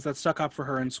girlfriends that stuck up for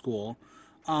her in school.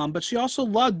 But she also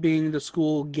loved being the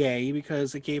school gay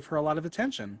because it gave her a lot of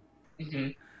attention.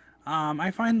 Mm-hmm.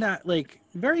 I find that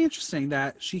very interesting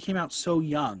that she came out so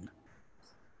young.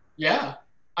 Yeah.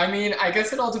 I mean, I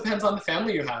guess it all depends on the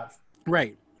family you have.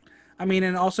 Right. I mean,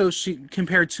 and also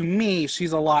compared to me,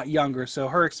 she's a lot younger, so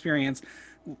her experience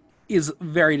is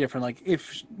very different. Like,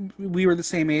 if we were the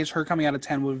same age, her coming out at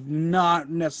 10 would not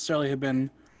necessarily have been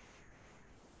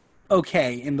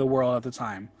okay in the world at the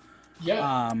time.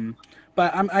 Yeah.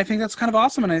 But I think that's kind of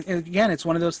awesome. And again, it's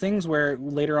one of those things where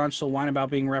later on she'll whine about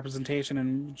being representation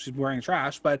and she's wearing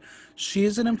trash. But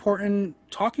she's an important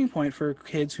talking point for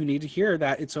kids who need to hear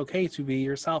that it's okay to be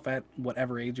yourself at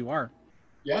whatever age you are.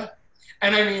 Yeah.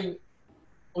 And I mean,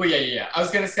 yeah. I was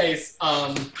going to say,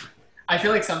 I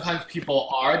feel like sometimes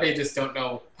people they just don't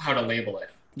know how to label it.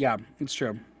 Yeah, it's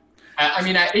true. I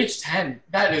mean, at age 10,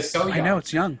 that is so young. I know,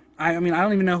 it's young. I mean, I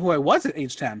don't even know who I was at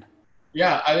age 10.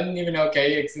 Yeah, I didn't even know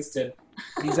gay existed.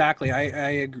 Exactly.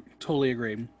 I totally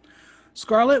agree.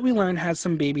 Scarlett, we learned, has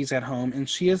some babies at home, and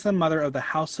she is the mother of the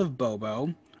House of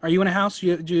Bobo. Are you in a house? Do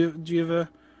you have a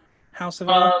house of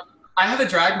I have a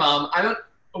drag mom.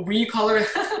 We call her,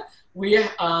 we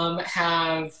have,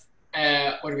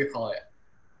 what do we call it?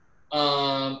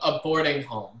 A boarding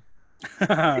home.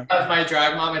 Because my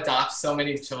drag mom adopts so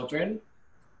many children.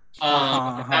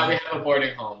 Now we have a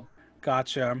boarding home.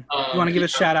 Gotcha. You want to give a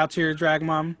shout out to your drag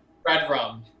mom? Red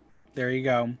Rum. There you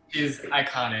go. She's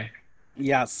iconic.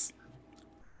 Yes.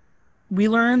 We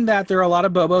learned that there are a lot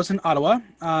of Bobos in Ottawa.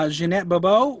 Jeanette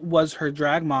Bobo was her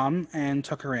drag mom and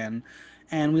took her in.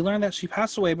 And we learned that she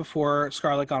passed away before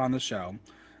Scarlett got on the show.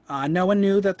 No one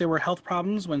knew that there were health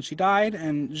problems when she died,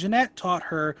 and Jeanette taught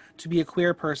her to be a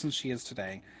queer person she is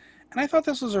today. And I thought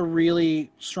this was a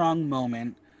really strong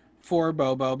moment for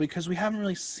Bobo because we haven't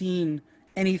really seen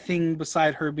anything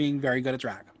beside her being very good at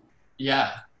drag.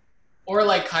 Yeah. Or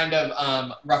kind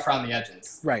of rough around the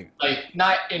edges. Right.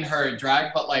 Not in her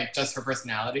drag, but just her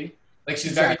personality.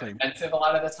 She's very defensive a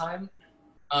lot of the time.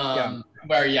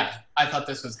 Where, I thought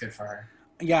this was good for her.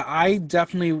 Yeah, I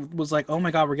definitely was like, oh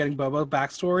my god, we're getting Bobo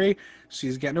backstory.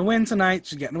 She's getting a win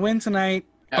tonight.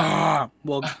 Yeah.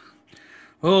 Boy.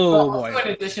 Also, in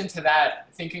addition to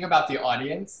that, thinking about the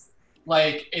audience,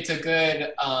 it's a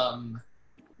good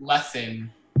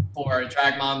lesson for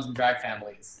drag moms and drag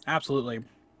families. Absolutely.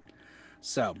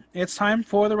 So, it's time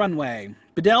for the runway.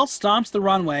 Bedell stomps the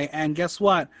runway, and guess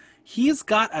what? He's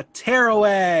got a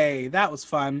tearaway. That was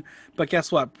fun. But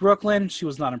guess what? Brooklyn, she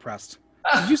was not impressed.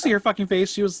 Did you see her fucking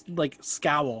face? She was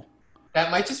scowl.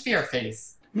 That might just be her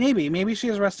face. Maybe she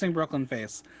has resting Brooklyn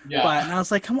face. Yeah. But and I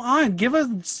was like, come on, give a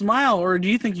smile. Or do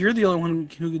you think you're the only one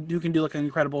who can do like an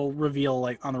incredible reveal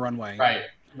like on the runway? Right.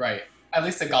 Right. At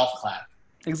least a golf clap.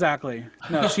 Exactly.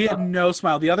 No, she had no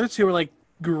smile. The other two were like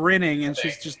grinning, and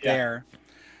she's just Yeah. there.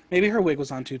 Maybe her wig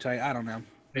was on too tight. I don't know.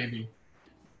 Maybe.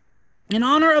 In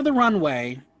honor of the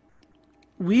runway,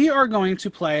 we are going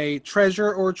to play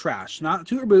Treasure or Trash. Not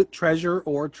to reboot, Treasure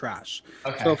or Trash.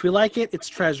 Okay. So if we like it, it's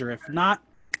Treasure. If not,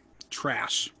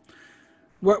 Trash.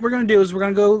 What we're going to do is we're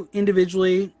going to go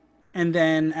individually, and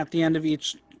then at the end of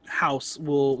each house,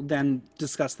 we'll then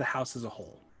discuss the house as a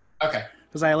whole. Okay.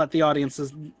 Because I let the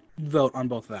audiences vote on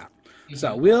both of that. Mm-hmm.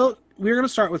 So we're going to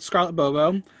start with Scarlett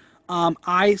Bobo.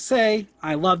 I say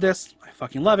I love this. I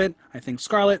fucking love it. I think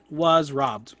Scarlett was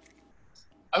robbed.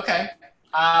 Okay.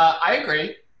 I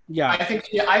agree. Yeah. I think.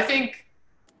 Yeah. I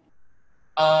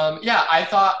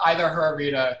thought either her or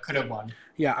Rita could have won.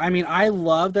 Yeah. I mean, I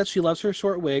love that she loves her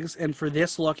short wigs, and for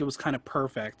this look, it was kind of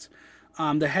perfect.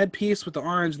 The headpiece with the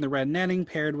orange and the red netting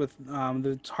paired with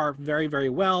the tarp very, very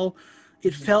well.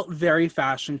 It felt very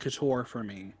fashion couture for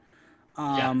me.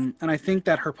 And I think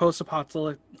that her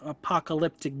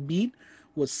post-apocalyptic beat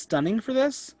was stunning for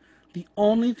this. The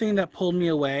only thing that pulled me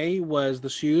away was the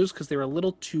shoes because they were a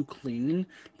little too clean.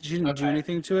 She didn't do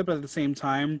anything to it, but at the same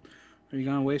time, are you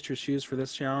going to waste your shoes for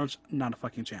this challenge? Not a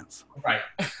fucking chance. Right.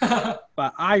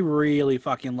 But I really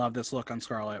fucking love this look on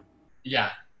Scarlett. Yeah.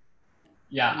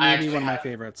 Yeah. Maybe one of my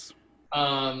favorites.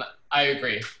 I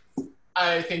agree.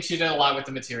 I think she did a lot with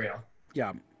the material.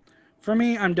 Yeah. For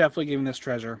me, I'm definitely giving this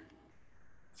Treasure.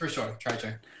 For sure.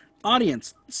 Treasure.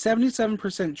 Audience,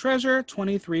 77% Treasure,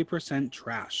 23%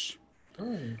 Trash.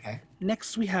 Okay.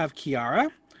 Next, we have Kiara.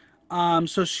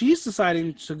 So she's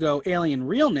deciding to go alien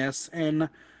realness, and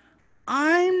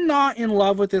I'm not in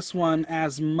love with this one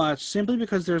as much, simply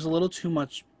because there's a little too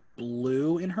much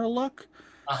blue in her look.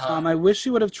 Uh-huh. I wish she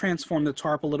would have transformed the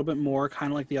tarp a little bit more,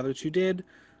 kind of like the other two did,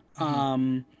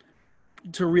 to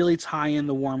really tie in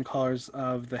the warm colors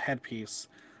of the headpiece.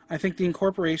 I think the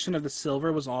incorporation of the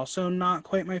silver was also not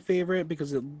quite my favorite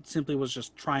because it simply was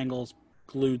just triangles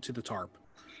glued to the tarp.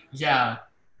 Yeah.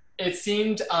 It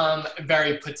seemed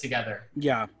very put together.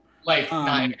 Yeah. Like,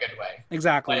 not in a good way.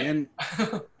 Exactly. Like, and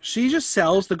she just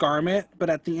sells the garment, but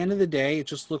at the end of the day, it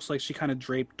just looks like she kind of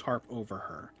draped tarp over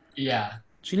her. Yeah.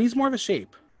 She needs more of a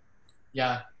shape.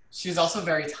 Yeah. She's also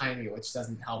very tiny, which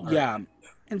doesn't help her. Yeah.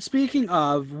 And speaking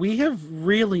of, we have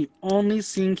really only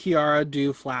seen Kiara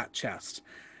do flat chest.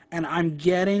 And I'm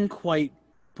getting quite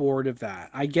bored of that.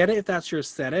 I get it if that's your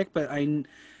aesthetic, but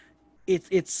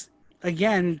it's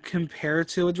again, compared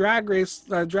to a drag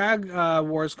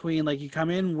wars queen, like you come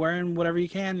in wearing whatever you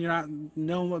can, you're not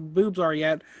know what boobs are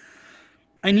yet.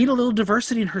 I need a little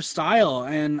diversity in her style,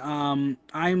 and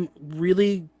I'm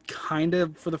really kind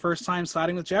of, for the first time,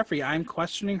 siding with Jeffrey. I'm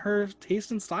questioning her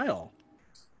taste and style.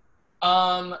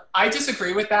 I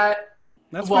disagree with that.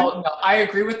 That's well, fine. no, I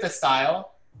agree with the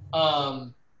style.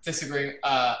 Disagreeing,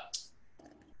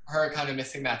 her kind of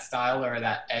missing that style or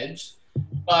that edge.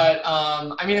 But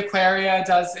I mean, Aquaria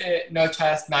does it no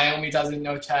chest. Naomi does it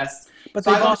no chest. But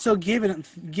So they've also given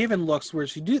looks where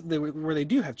they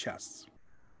do have chests.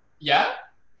 Yeah.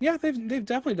 Yeah, they've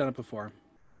definitely done it before.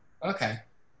 Okay.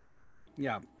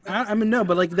 Yeah, I mean, no,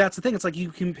 but like that's the thing. It's like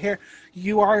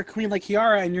you are a queen like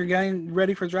Kiara, and you're getting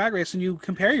ready for Drag Race, and you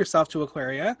compare yourself to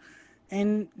Aquaria,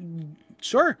 and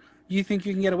sure, you think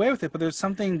you can get away with it, but there's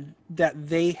something that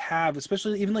they have,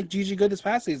 especially even like Gigi Good this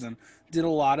past season did a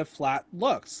lot of flat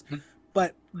looks,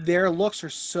 but their looks are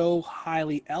so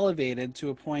highly elevated to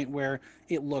a point where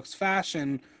it looks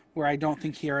fashion, where I don't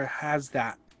think Kiara has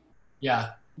that.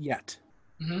 Yeah. Yet.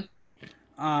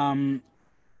 Mm-hmm.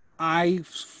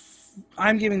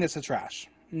 I'm giving this a trash.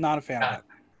 Not a fan of it.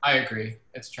 I agree.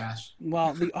 It's trash.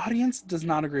 Well, the audience does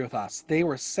not agree with us. They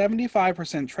were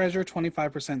 75% treasure,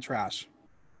 25% trash.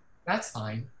 That's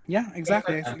fine. Yeah,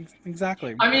 exactly.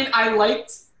 Exactly. I mean, I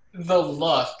liked the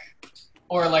look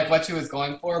or like what she was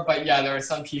going for, but yeah, there were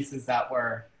some pieces that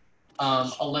were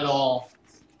a little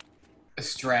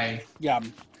astray. Yeah.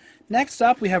 Next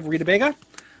up, we have Rita Vega.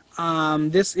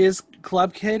 This is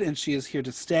Club Kid, and she is here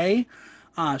to stay.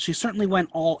 She certainly went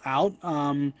all out,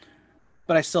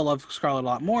 but I still love Scarlett a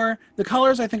lot more. The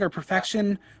colors, I think, are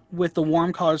perfection, with the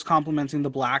warm colors complementing the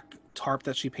black tarp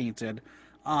that she painted.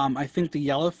 I think the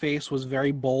yellow face was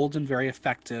very bold and very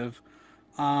effective.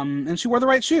 And she wore the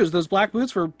right shoes. Those black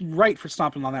boots were right for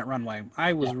stomping on that runway.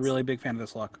 I was really a big fan of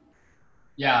this look.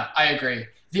 Yeah, I agree.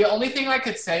 The only thing I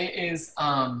could say is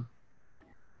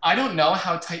I don't know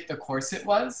how tight the corset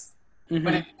was,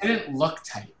 but it didn't look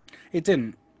tight. It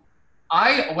didn't.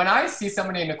 when I see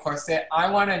somebody in a corset, I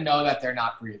want to know that they're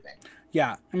not breathing.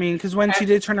 Yeah, I mean, because when she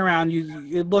did turn around,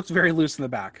 it looked very loose in the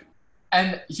back.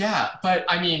 And yeah, but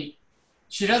I mean,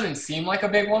 she doesn't seem like a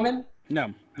big woman.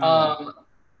 No.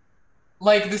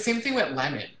 Like the same thing with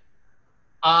Lemon.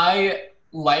 I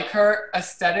like her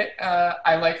aesthetic.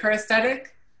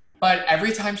 But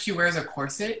every time she wears a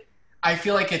corset, I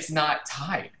feel like it's not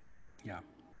tied. Yeah.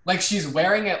 Like she's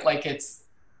wearing it like it's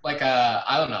like a,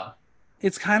 I don't know.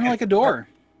 It's kind of like a door.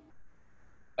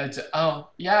 Oh,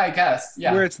 yeah, I guess.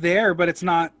 Yeah. Where it's there, but it's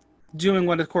not doing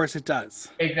what a corset does.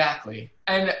 Exactly.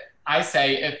 And I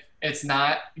say if it's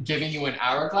not giving you an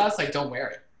hourglass, like don't wear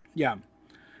it. Yeah.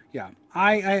 Yeah.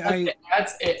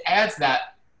 It adds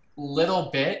that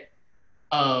little bit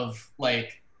of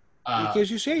like it gives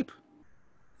you shape.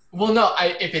 Well, no,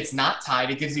 if it's not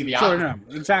tied, it gives you the Sure, option.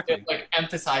 no, exactly. It like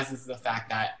emphasizes the fact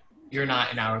that you're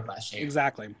not in hourglass shape.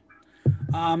 Exactly.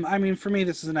 I mean, for me,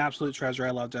 this is an absolute treasure.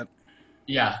 I loved it.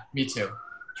 Yeah, me too.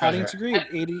 Audience agreed.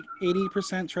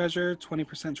 80% treasure,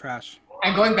 20% trash.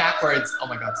 And going backwards, oh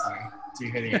my god, sorry. Do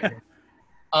you hear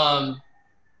the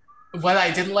what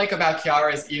I didn't like about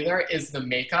Kiara's either is the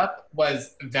makeup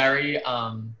was very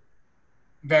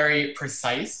very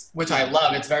precise, which I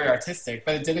love. It's very artistic,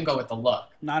 but it didn't go with the look.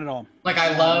 Not at all. Like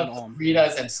I loved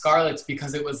Rita's and Scarlett's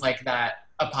because it was like that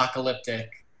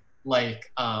apocalyptic,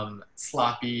 like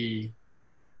sloppy,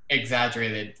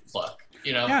 exaggerated look,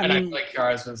 you know? Yeah, and I feel like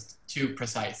Kiara's was too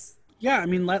precise. Yeah, I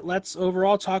mean, let's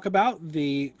overall talk about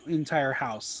the entire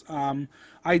house.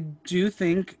 I do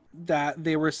think that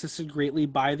they were assisted greatly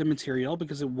by the material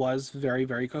because it was very,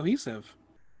 very cohesive.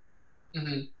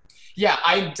 Mm-hmm.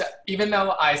 Yeah, even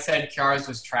though I said Kiara's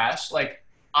was trash, like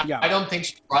I don't think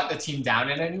she brought the team down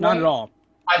in any way. Not at all.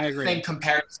 I agree. Think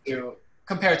compared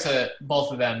to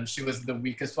both of them, she was the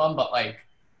weakest one, but like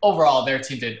overall, their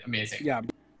team did amazing. Yeah.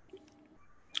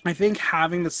 I think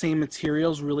having the same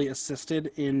materials really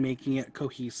assisted in making it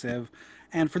cohesive.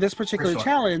 And for this particular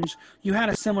challenge, you had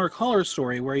a similar color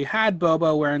story where you had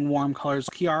Bobo wearing warm colors,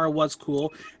 Kiara was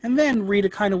cool, and then Rita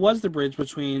kind of was the bridge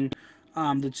between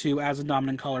the two as a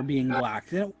dominant color being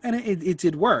black. And it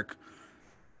did work.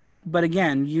 But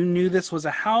again, you knew this was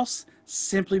a house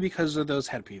simply because of those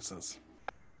headpieces.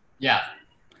 Yeah.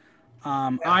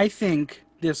 I think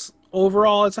this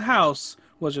overall as a house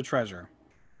was a treasure.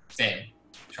 Same.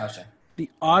 Treasure. The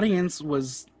audience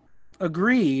was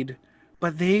agreed,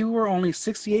 but they were only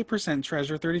 68%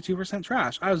 treasure, 32%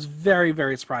 trash. I was very,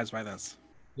 very surprised by this.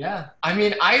 Yeah. I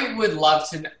mean, I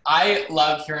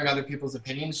love hearing other people's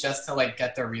opinions just to like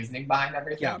get their reasoning behind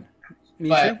everything. Yeah. Me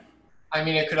but too. I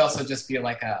mean, it could also just be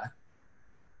like I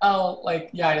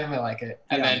didn't really like it.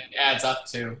 And then it adds up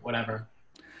to whatever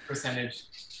percentage.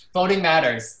 Voting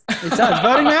matters. It does.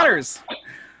 Voting matters.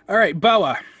 All right,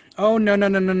 Boa. Oh, no.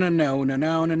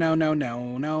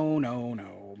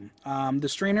 The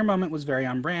strainer moment was very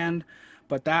on brand,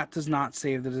 but that does not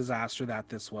save the disaster that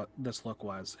this look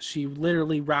was. She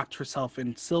literally wrapped herself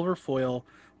in silver foil,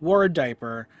 wore a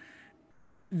diaper.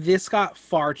 This got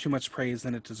far too much praise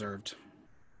than it deserved.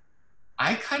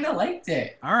 I kind of liked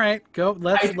it. All right, go.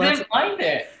 Let's didn't mind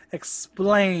it.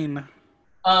 Explain.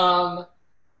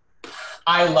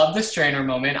 I love the strainer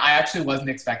moment. I actually wasn't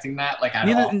expecting that, like, at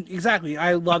all. Exactly.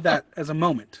 I love that as a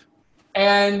moment.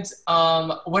 And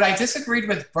what I disagreed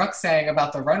with Brooke saying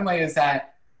about the runway is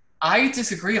that I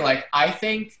disagree. Like, I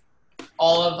think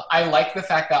I like the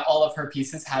fact that all of her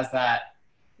pieces has that,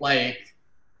 like,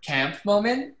 camp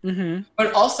moment. Mm-hmm.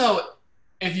 But also,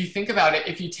 if you think about it,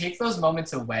 if you take those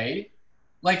moments away,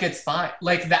 like, it's fine.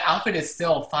 Like, the outfit is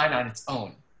still fine on its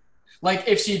own. Like,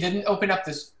 if she didn't open up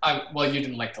this... well, you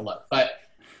didn't like the look, but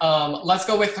let's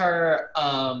go with her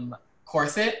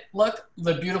corset look,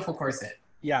 the beautiful corset.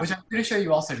 Yeah. Which I'm pretty sure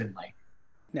you also didn't like.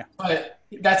 Yeah. But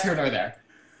that's here nor there.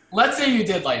 Let's say you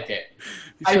did like it.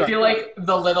 Sure. I feel like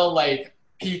the little, like,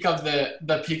 peek of the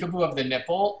peekaboo of the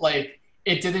nipple, like,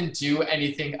 it didn't do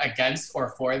anything against or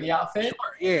for the outfit.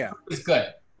 Sure. Yeah. It was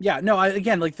good. Yeah, no,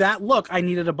 again, like that look, I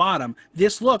needed a bottom.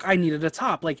 This look, I needed a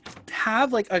top. Like,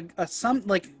 have like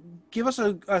give us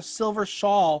a silver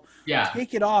shawl,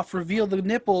 take it off, reveal the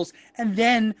nipples, and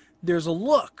then there's a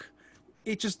look.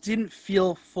 It just didn't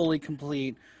feel fully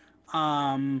complete.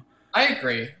 I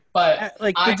agree, but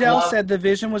like Adele said, the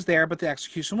vision was there, but the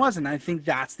execution wasn't. I think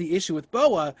that's the issue with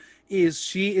Boa, is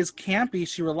she is campy,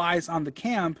 she relies on the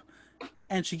camp,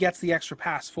 and she gets the extra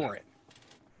pass for it.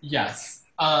 Yes.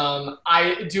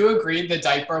 I do agree the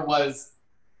diaper was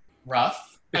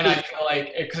rough, and I feel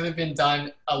like it could have been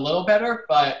done a little better,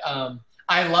 but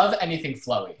I love anything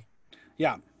flowy.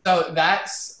 Yeah. So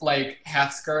that's like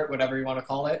half skirt, whatever you want to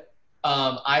call it.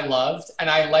 I loved, and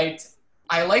I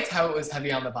I liked how it was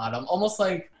heavy on the bottom, almost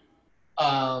like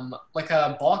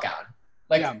a ball gown.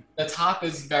 Yeah. Like the top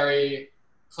is very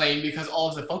plain because all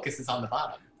of the focus is on the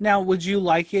bottom. Now, would you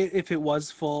like it if it was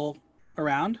full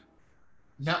around?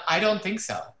 No, I don't think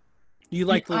so. You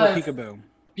like the little Because peekaboo?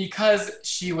 because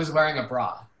she was wearing a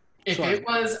bra. If Sure. it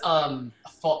was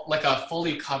like a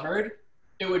fully covered,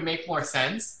 it would make more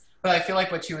sense. But I feel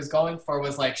like what she was going for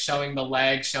was like showing the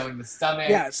leg, showing the stomach.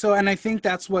 Yeah, so and I think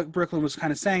that's what Brooklyn was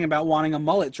kind of saying about wanting a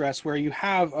mullet dress where you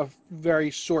have a very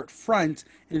short front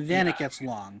and then it Yeah. gets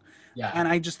long. Yeah. And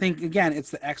I just think again, it's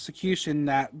the execution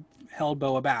that held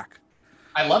Boa back.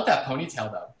 I love that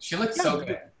ponytail though. She looked Yeah, so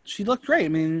good. she looked great. I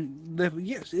mean,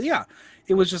 yeah,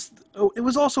 it was just it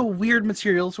was also weird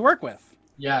material to work with.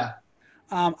 Yeah,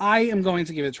 I am going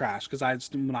to give it trash because I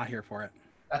just am not here for it.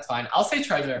 that's fine. I'll say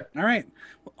treasure. All right.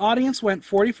 Audience went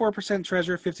 44%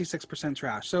 treasure, 56%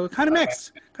 trash. So kind of Okay.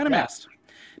 mixed. Kind of Yeah. mixed.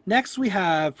 Next we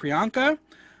have Priyanka.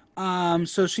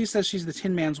 So she says she's the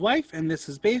Tin Man's wife, and this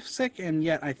is basic, and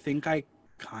yet I think I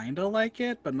kind of like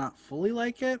it, but not fully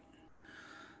like it.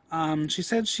 She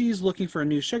said she's looking for a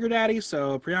new sugar daddy,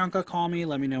 so Priyanka, call me,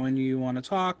 let me know when you want to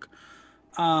talk.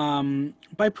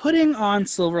 By putting on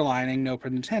silver lining, no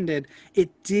pun intended, it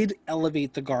did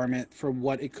elevate the garment for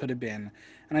what it could have been.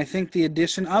 And I think the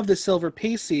addition of the silver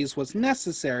pasties was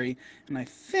necessary, and I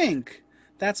think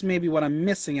that's maybe what I'm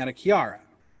missing out of Kiara.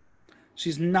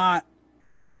 She's not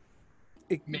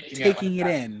Making taking like it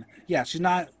that. in. Yeah, she's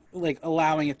not like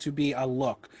allowing it to be a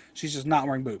look. She's just not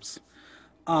wearing boobs.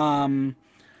 Um,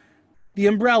 the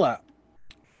umbrella,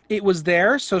 it was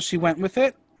there, so she went with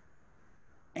it.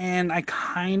 And I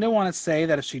kind of want to say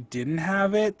that if she didn't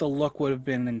have it, the look would have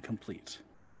been incomplete.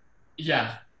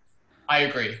 Yeah, I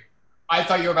agree. I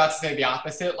thought you were about to say the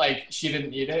opposite, like she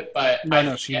didn't need it, but No, I no,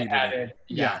 think she it needed it. added.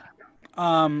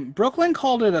 Yeah. Brooklyn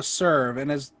called it a serve,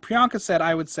 and as Priyanka said,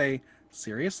 I would say,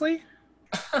 seriously?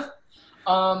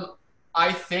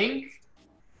 I think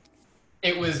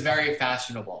it was very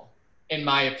fashionable, in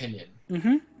my opinion.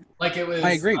 Mm-hmm. Like it was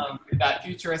I agree. that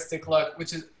futuristic look,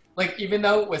 which is like even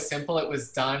though it was simple, it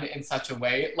was done in such a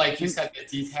way, like you said, the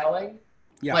detailing.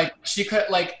 Yeah. Like she could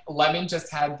like Lemon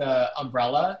just had the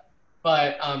umbrella,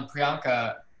 but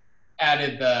Priyanka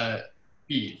added the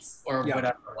beads or Yeah.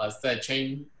 whatever it was, the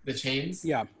chains.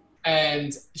 Yeah.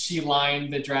 And she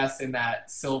lined the dress in that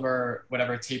silver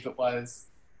whatever tape it was.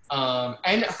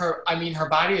 And her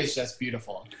body is just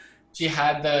beautiful. She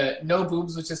had the no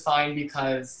boobs, which is fine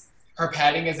because her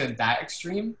padding isn't that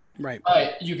extreme, Right.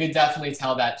 but you could definitely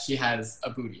tell that she has a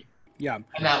booty. Yeah.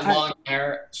 And that long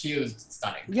hair, she was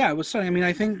stunning. Yeah, it was stunning. I mean,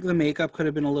 I think the makeup could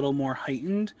have been a little more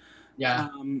heightened. Yeah.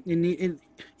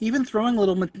 Even throwing a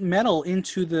little metal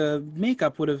into the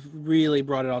makeup would have really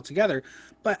brought it all together.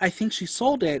 But I think she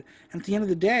sold it. And at the end of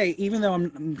the day, even though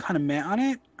I'm kind of mad on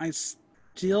it, I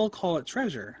still call it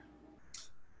treasure.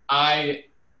 I'm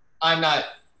not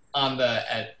on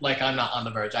I'm not on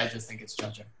the verge. I just think it's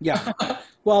treasure. Yeah.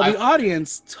 Well, the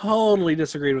audience totally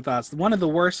disagreed with us. One of the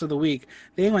worst of the week.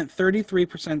 They went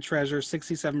 33% treasure,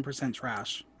 67%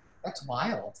 trash. That's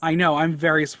wild. I know. I'm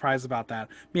very surprised about that.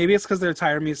 Maybe it's because they're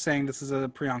tired of me saying this is a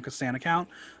Priyanka Stan account.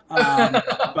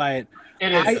 But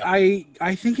It is.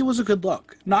 I think it was a good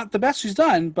look. Not the best she's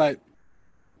done, but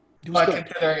it was But good.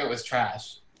 considering it was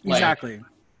trash. Like, Exactly.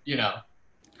 You know.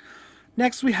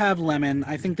 Next, we have Lemon.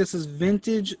 I think this is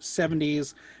vintage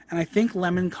 70s, and I think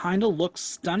Lemon kind of looks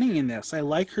stunning in this. I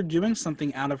like her doing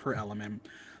something out of her element.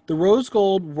 The rose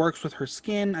gold works with her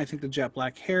skin. I think the jet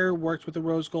black hair worked with the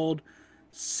rose gold.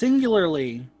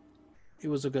 Singularly, it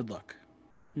was a good look.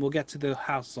 We'll get to the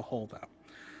house as a whole,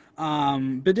 though.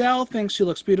 Bedell thinks she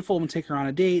looks beautiful and will take her on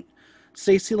a date.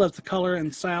 Stacy loves the color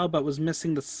and style, but was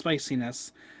missing the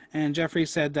spiciness. And Jeffrey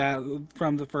said that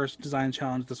from the first design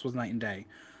challenge, this was night and day.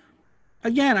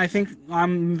 Again, I think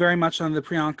I'm very much on the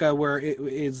Priyanka where it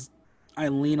is. I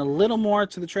lean a little more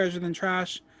to the treasure than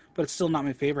trash, but it's still not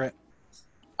my favorite.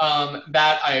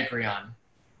 That I agree on.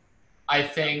 I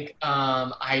think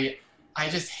I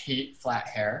just hate flat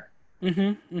hair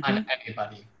on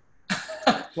anybody.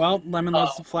 Well, Lemon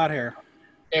loves the flat hair.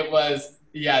 It was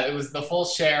the full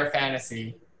share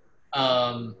fantasy.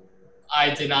 I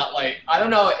did not like. I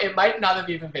don't know. It might not have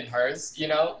even been hers. You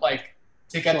know, like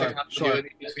to get the continuity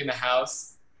between the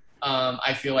house.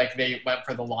 I feel like they went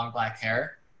for the long black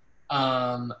hair.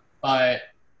 But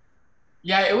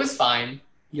yeah, it was fine.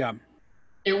 Yeah.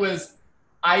 It was.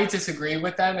 I disagree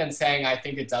with them and saying I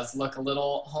think it does look a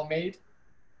little homemade.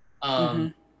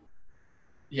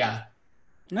 Yeah.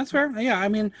 That's fair. Yeah, I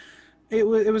mean, it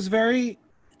was very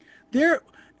there.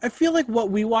 I feel like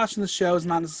what we watch in the show is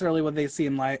not necessarily what they see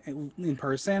in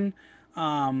person,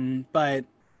 but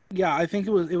Yeah, I think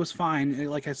it was fine.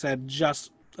 Like I said,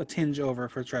 just a tinge over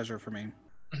for Treasure for me.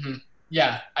 Hmm.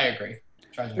 Yeah, I agree.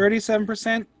 Treasure.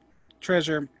 37%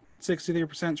 Treasure,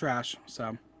 63% Trash.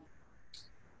 So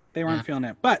they Yeah. weren't feeling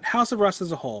it. But House of Rust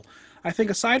as a whole, I think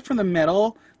aside from the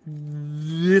metal,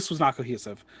 this was not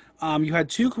cohesive. You had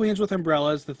two queens with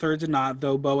umbrellas. The third did not,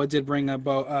 though Boa did bring a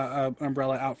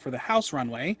umbrella out for the house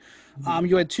runway. Mhm.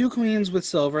 You had two queens with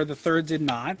silver. The third did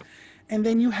not. And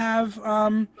then you have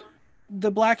the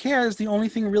black hair is the only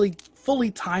thing really fully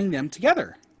tying them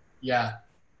together. Yeah.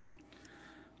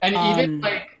 And even Um,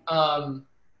 like,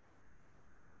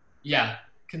 yeah,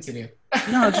 continue.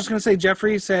 no, I was just gonna say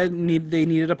Jeffrey said they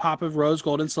needed a pop of rose,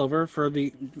 gold, and silver for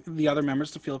the other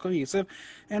members to feel cohesive,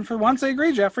 and for once I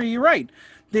agree, Jeffrey, you're right.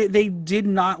 They did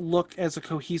not look as a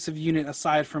cohesive unit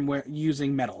aside from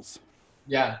using metals.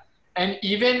 Yeah. And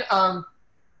even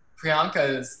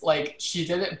Priyanka's, like, she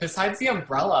did it besides the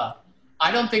umbrella.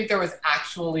 I don't think there was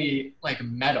actually like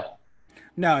metal.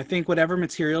 No, I think whatever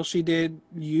material she did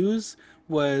use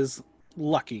was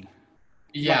lucky, lucky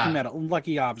Yeah. metal,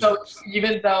 lucky So objects.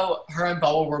 even though her and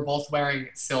Boa were both wearing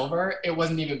silver, it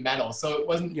wasn't even metal. So it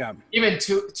wasn't Yeah, even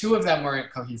two of them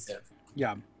weren't cohesive.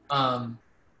 yeah, Um,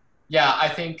 yeah, I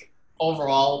think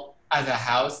overall as a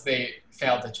house they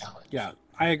failed the challenge. yeah.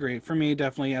 I agree. For me,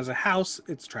 definitely as a house,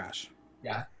 it's trash.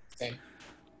 Yeah, same.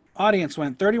 Audience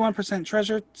went 31%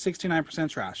 treasure, 69%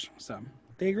 trash. So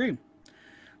they agree.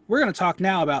 We're going to talk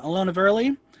now about Alona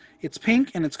Verley. It's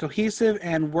pink and it's cohesive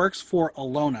and works for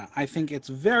Alona. I think it's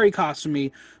very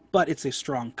costumey, but it's a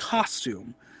strong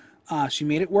costume. She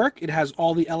made it work. It has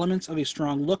all the elements of a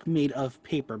strong look made of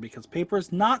paper because paper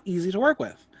is not easy to work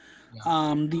with.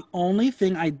 Yeah. The only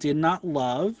thing I did not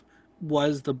love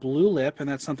was the blue lip, and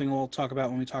that's something we'll talk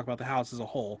about when we talk about the house as a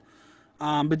whole.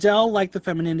 Bedell liked the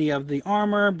femininity of the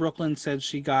armor. Brooklyn said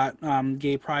she got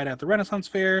gay pride at the Renaissance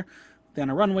Fair,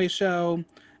 then a runway show,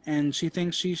 and she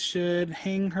thinks she should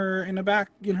hang her in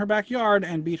her backyard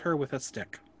and beat her with a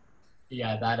stick.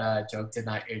 Yeah, that joke did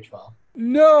not age well.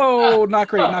 No, not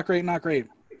great, not great, not great.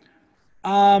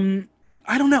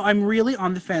 I don't know. I'm really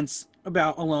on the fence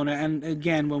about Alona, and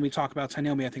again, when we talk about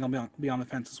Tainomi, I think I'll be on the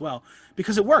fence as well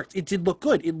because it worked. It did look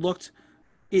good. It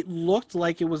looked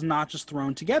like it was not just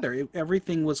thrown together.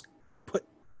 Everything was put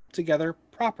together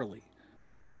properly.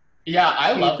 Yeah,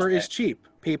 I loved Paper is it. cheap.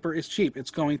 Paper is cheap. It's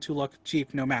going to look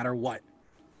cheap no matter what.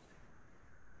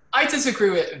 I disagree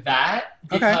with that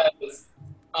Okay. because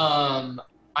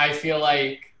I feel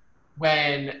like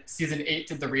when season 8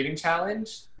 did the reading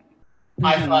challenge,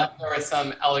 I Mhm. thought there were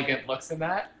some elegant looks in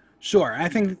that. Sure. I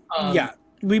think Um, yeah.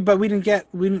 We didn't get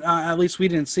at least we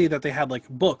didn't see that they had like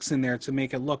books in there to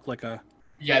make it look like a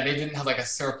yeah, they didn't have like a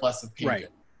surplus of pages. right.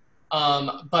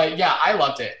 But yeah, I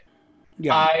loved it.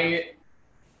 Yeah.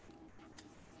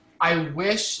 I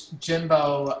wish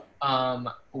Jimbo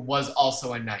was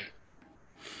also a knight.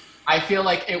 I feel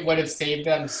like it would have saved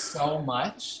them so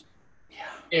much Yeah.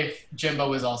 if Jimbo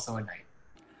was also a knight.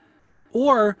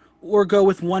 Or go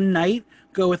with one knight,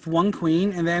 go with one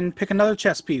queen, and then pick another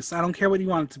chess piece. I don't care what you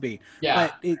want it to be,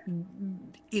 Yeah, but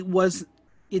it was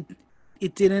it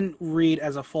it didn't read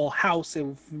as a full house. It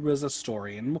was a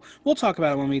story, and we'll talk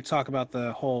about it when we talk about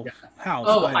the whole yeah. house.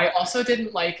 Oh, But I also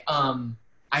didn't like.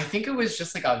 I think it was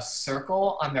just like a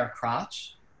circle on their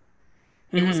crotch.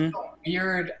 It was mhm. so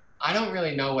weird. I don't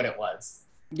really know what it was.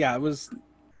 Yeah, it was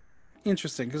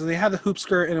interesting because they had the hoop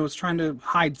skirt and it was trying to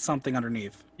hide something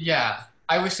underneath. Yeah,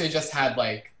 I wish they just had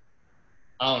like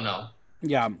I don't know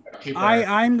Yeah, paper.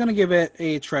 I'm gonna give it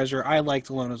a treasure. I liked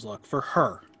Alona's look for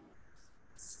her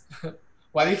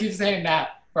Why do you keep saying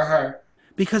that for her?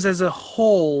 because as a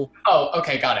whole, Oh,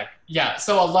 okay, got it. Yeah,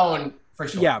 so alone for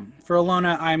sure. yeah, for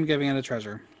Alona, I'm giving it a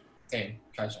treasure. Same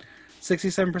treasure.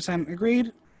 67%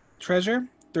 agreed, treasure.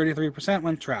 33%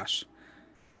 went trash.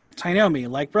 Tainomi,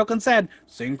 like Brooklyn said,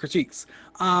 same critiques.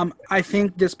 I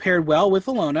think this paired well with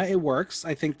Alona. It works.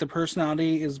 I think the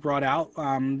personality is brought out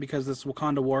because this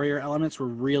Wakanda warrior elements were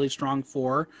really strong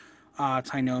for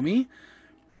Tainomi.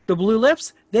 The blue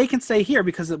lips, they can stay here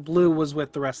because the blue was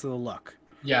with the rest of the look.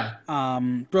 Yeah,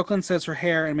 Brooklyn says her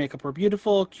hair and makeup were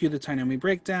beautiful. Cue the Tainomi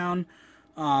breakdown.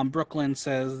 Brooklyn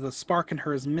says the spark in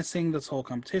her is missing this whole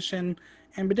competition.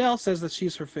 And Bedell says that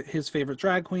she's his favorite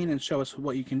drag queen and show us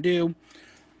what you can do.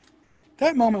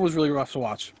 That moment was really rough to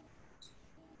watch.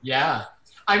 yeah.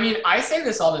 I mean, I say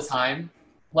this all the time.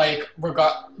 Like,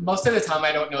 most of the time,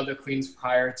 I don't know the queens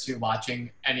prior to watching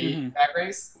any Mm-hmm. drag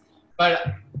race,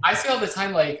 but I say all the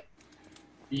time, like,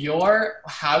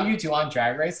 how you do on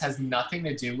Drag Race has nothing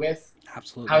to do with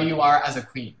Absolutely. how you are as a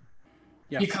queen.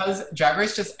 Yeah. Because Drag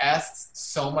Race just asks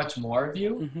so much more of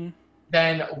you Mm-hmm.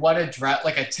 than what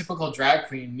a typical drag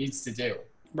queen needs to do.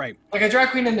 Right. Like a drag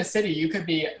queen in the city, you could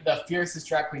be the fiercest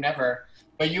drag queen ever,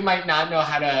 but you might not know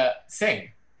how to sing.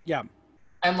 Yeah.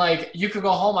 And like you could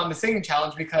go home on the singing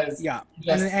challenge because Yeah.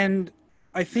 just And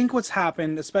I think what's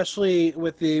happened, especially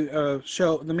with the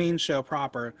show, the main show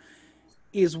proper,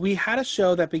 is we had a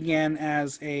show that began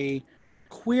as a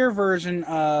queer version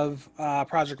of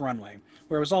Project Runway,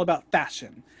 where it was all about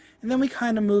fashion. And then we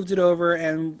kind of moved it over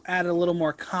and added a little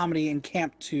more comedy and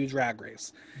camp to Drag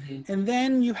Race. Mhm. And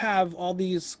then you have all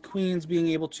these queens being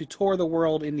able to tour the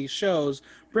world in these shows,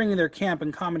 bringing their camp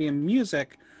and comedy and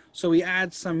music. So we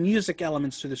add some music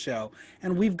elements to the show.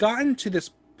 And we've gotten to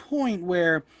this point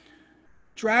where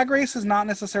Drag Race is not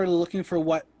necessarily looking for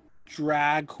what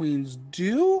drag queens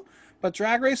do, but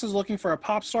Drag Race is looking for a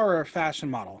pop star or a fashion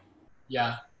model.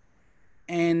 yeah.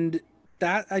 And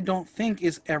that I don't think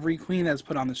is every queen that's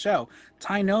put on the show.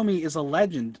 Tainomi is a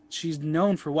legend. She's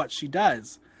known for what she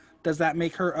does. Does that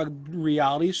make her a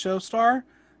reality show star?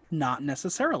 Not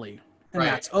necessarily. And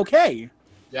Right. that's okay.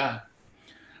 Yeah.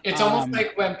 It's almost Um,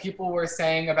 like when people were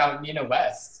saying about Nina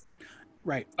West.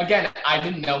 Right. Again, I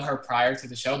didn't know her prior to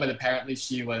the show, but apparently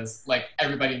she was like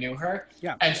everybody knew her.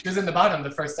 Yeah. And she was in the bottom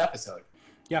the first episode.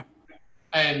 Yeah.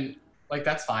 And like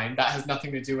that's fine. That has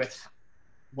nothing to do with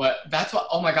that's what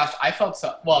oh my gosh, I felt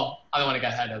so well, I don't want to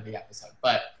get ahead of the episode,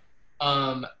 but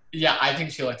yeah, I think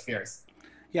she looked fierce.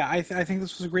 Yeah, I think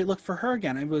this was a great look for her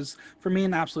again. It was, for me,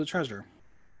 an absolute treasure.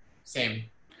 Same.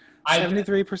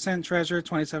 73% treasure,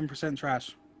 27%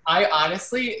 trash. I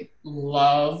honestly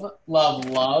love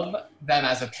them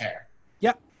as a pair.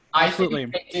 Yep, I absolutely.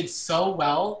 think they did so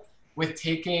well with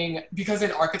taking, because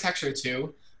in architecture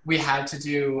too, we had to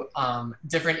do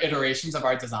different iterations of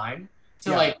our design to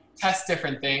Yeah. like test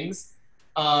different things.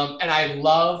 And I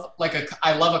love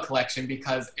a collection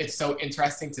because it's so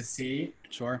interesting to see.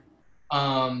 Sure.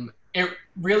 It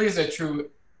really is a true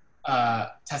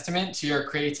testament to your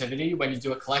creativity when you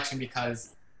do a collection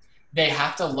because they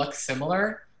have to look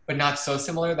similar, but not so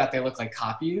similar that they look like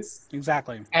copies.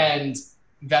 Exactly. And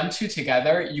them two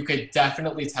together, you could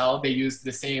definitely tell they used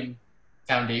the same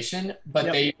foundation, but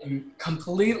Yep. they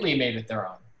completely made it their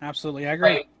own. Absolutely. I agree.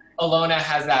 Like, Alona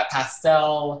has that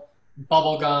pastel,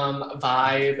 bubblegum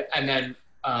vibe, and then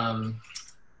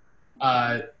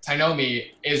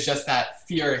Tainomi is just that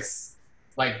fierce,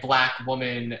 like, black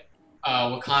woman,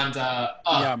 Wakanda.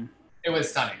 Yeah. It was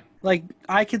stunning. Like,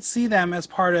 I could see them as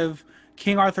part of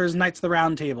King Arthur's Knights of the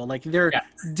Round Table. Like, they're Yes.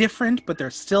 different, but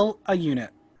they're still a unit.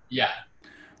 Yeah.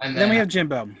 And Then we have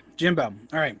Jimbo. Jimbo.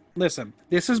 All right, listen.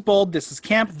 This is bold. This is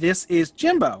camp. This is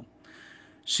Jimbo.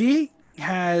 She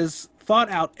has thought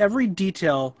out every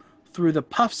detail through the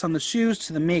puffs on the shoes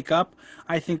to the makeup.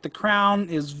 I think the crown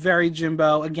is very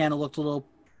Jimbo. Again, it looked a little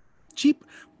cheap,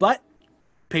 but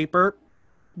paper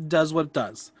does what it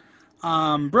does.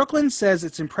 Brooklyn says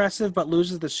it's impressive but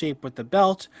loses the shape with the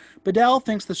belt. Bedell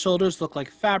thinks the shoulders look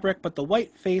like fabric, but the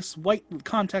white face, white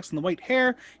context, and the white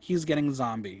hair, he's getting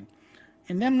zombie.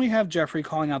 And then we have Jeffrey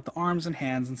calling out the arms and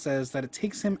hands and says that it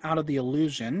takes him out of the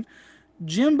illusion.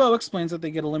 Jimbo explains that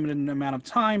they get a limited amount of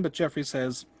time, but Jeffrey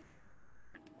says,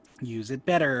 use it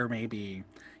better, maybe.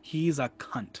 He's a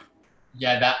cunt.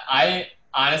 Yeah, that I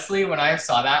honestly, when I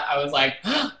saw that, I was like,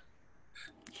 yeah,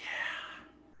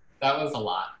 that was a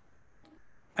lot.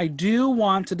 I do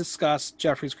want to discuss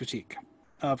Jeffrey's critique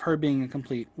of her being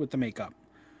incomplete with the makeup.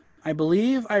 I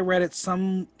believe I read it,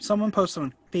 someone posted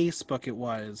on Facebook it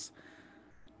was,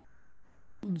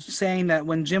 saying that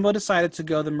when Jimbo decided to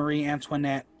go the Marie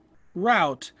Antoinette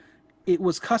route, it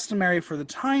was customary for the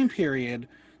time period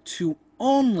to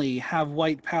only have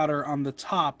white powder on the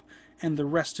top and the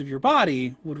rest of your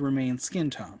body would remain skin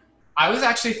tone. I was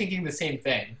actually thinking the same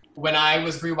thing. When I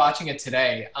was rewatching it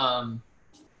today,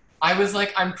 I was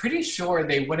like, I'm pretty sure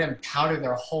they wouldn't powder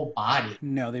their whole body.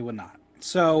 No, they would not.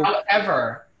 So,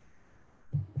 However,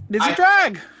 it's a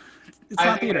drag. It's I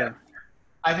not think theater.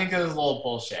 I think it was a little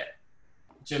bullshit.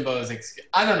 Jimbo's excuse.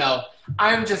 I don't know.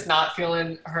 I'm just not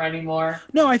feeling her anymore.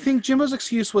 No, I think Jimbo's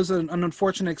excuse was an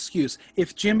unfortunate excuse.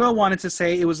 If Jimbo wanted to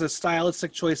say it was a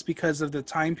stylistic choice because of the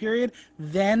time period,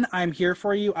 then I'm here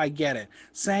for you. I get it.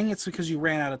 Saying it's because you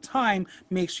ran out of time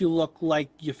makes you look like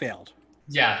you failed.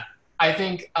 Yeah. I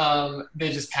think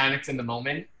they just panicked in the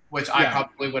moment, which I Yeah.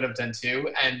 probably would have done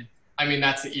too. And I mean,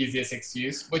 that's the easiest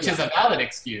excuse, which is Yeah. a valid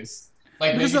excuse.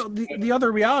 Like Because maybe the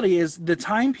other reality is the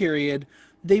time period,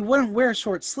 they wouldn't wear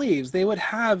short sleeves. They would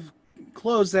have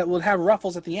clothes that would have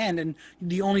ruffles at the end, and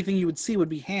the only thing you would see would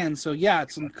be hands. So yeah,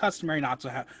 it's customary not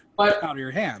to have But out of your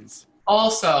hands.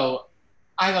 also,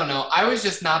 I don't know. I was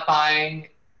just not buying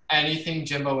anything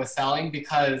Jimbo was selling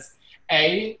because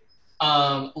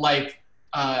like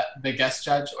the guest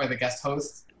judge or the guest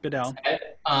host Bedell.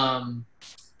 said,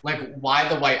 Like, why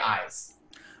the white eyes?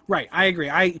 Right, I agree.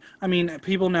 I mean,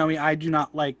 people know me. I do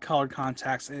not like colored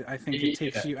contacts. I think it Me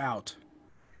takes either. you out.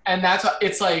 And that's what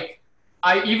it's like.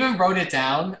 I even wrote it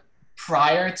down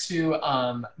prior to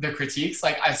the critiques.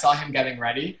 Like, I saw him getting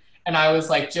ready, and I was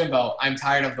like, Jimbo, I'm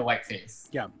tired of the white face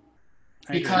Yeah,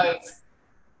 I agree. because,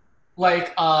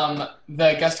 like,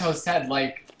 the guest host said,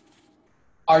 like,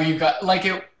 are you like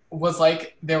it was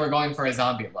like they were going for a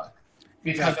zombie look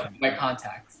because of Exactly. white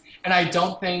contacts, and I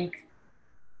don't think.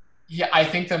 Yeah, I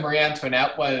think the Marie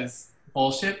Antoinette was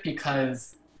bullshit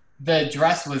because the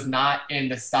dress was not in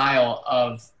the style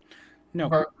of No,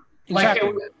 like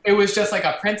exactly. it was just like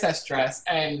a princess dress,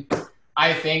 and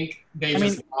I think they I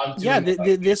just mean, love yeah, doing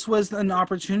like this was an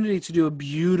opportunity to do a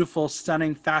beautiful,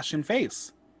 stunning fashion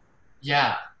face.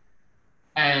 yeah,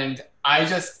 and I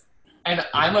just and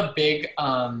I'm a big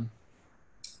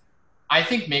I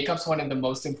think makeup's one of the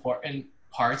most important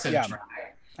parts of Yeah, drag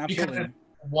because absolutely. it's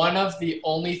one of the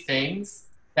only things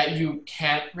that you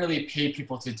can't really pay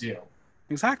people to do.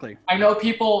 Exactly. I know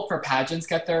people for pageants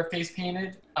get their face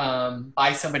painted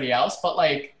by somebody else, but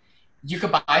like you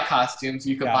could buy costumes,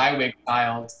 you could Yeah. buy wig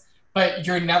styles, but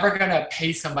you're never gonna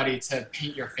pay somebody to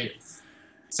paint your face.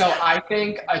 So I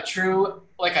think a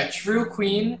true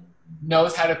queen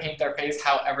knows how to paint their face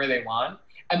however they want.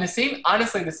 And the same,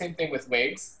 honestly, the same thing with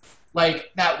wigs.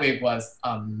 Like that wig was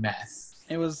a mess.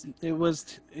 It was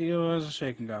a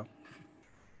shake and go.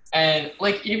 And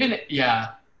like even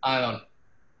yeah, I don't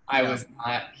I Yeah. was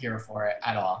not here for it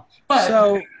at all. But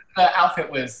So the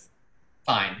outfit was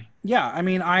fine. yeah, I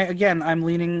mean, I'm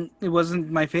leaning. It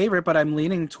wasn't my favorite, but I'm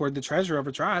leaning toward the treasure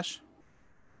over trash.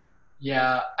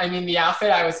 Yeah, I mean the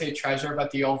outfit I would say treasure,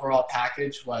 but the overall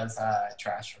package was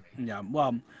trash for me. Yeah.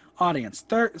 Well, audience,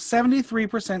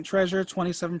 73% treasure,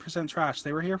 27% trash.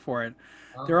 They were here for it.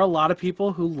 There are Oh, a lot of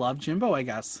people who love Jimbo, I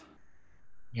guess.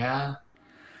 yeah,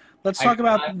 Let's I talk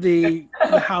about the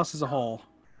house as a whole.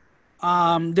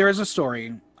 There is a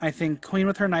story. I think Queen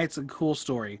with Her Knights a cool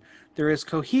story. There is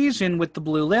cohesion with the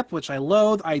blue lip, which I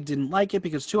loathe. I didn't like it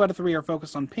because 2 out of 3 are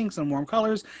focused on pinks and warm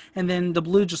colors, and then the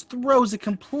blue just throws it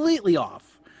completely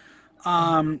off.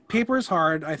 Paper is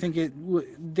hard. I think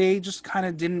they just kind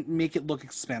of didn't make it look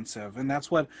expensive, and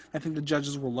that's what I think the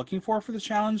judges were looking for the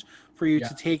challenge, for you yeah.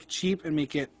 to take cheap and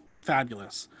make it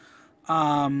fabulous.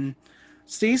 Um,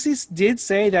 Stacey did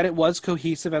say that it was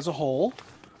cohesive as a whole.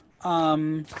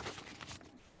 Um,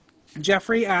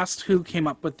 Jeffrey asked who came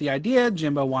up with the idea.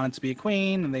 Jimbo wanted to be a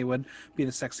queen, and they would be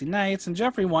the sexy knights. And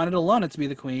Jeffrey wanted Alona to be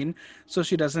the queen, so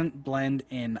she doesn't blend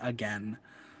in again.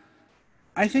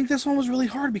 I think this one was really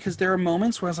hard because there are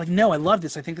moments where I was like, "No, I love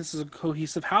this. I think this is a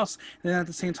cohesive house," and then at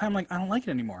the same time, like, I don't like it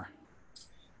anymore.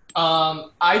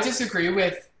 I disagree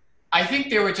with. I think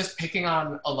they were just picking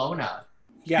on Alona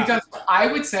Yeah, because I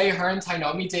would say her and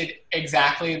Tainomi did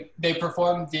exactly. They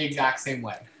performed the exact same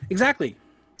way. exactly.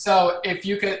 So if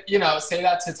you could, say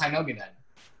that to Tainomi then,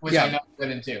 which I Yeah, know you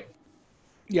wouldn't do.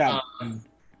 yeah, Um,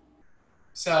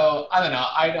 so I don't know.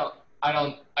 I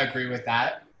don't agree with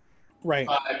that. right.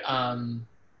 But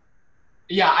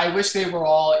yeah, I wish they were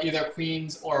all either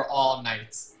queens or all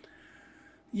knights.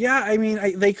 Yeah, I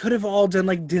mean, they could have all done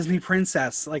like Disney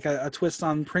Princess, like a twist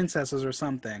on princesses or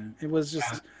something. It was Yeah.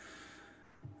 just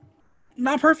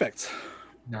not perfect.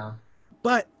 No.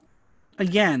 But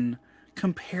again,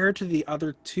 compared to the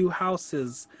other two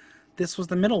houses, this was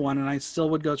the middle one, and I still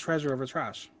would go treasure over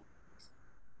trash.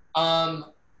 Um,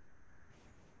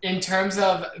 in terms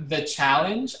of the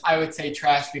challenge, I would say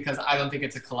trash because I don't think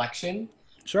it's a collection.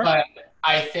 Sure. But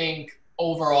I think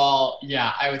overall,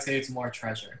 yeah, I would say it's more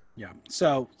treasure. Yeah.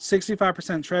 So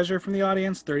 65% treasure from the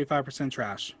audience, 35%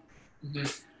 trash. Hmm.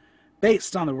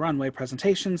 Based on the runway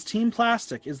presentations, Team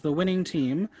Plastic is the winning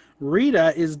team.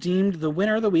 Rita is deemed the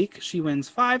winner of the week. She wins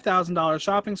 $5,000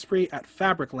 shopping spree at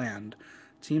Fabricland.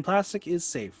 Team Plastic is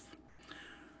safe.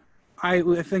 I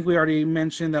think we already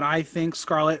mentioned that I think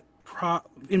Scarlett,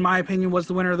 in my opinion, was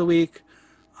the winner of the week.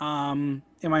 Am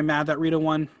I mad that Rita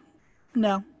won?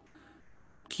 No.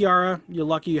 Kiara, you're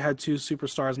lucky you had two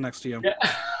superstars next to you.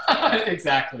 Yeah,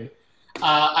 exactly.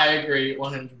 I agree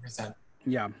 100%.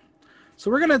 Yeah. So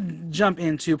we're gonna jump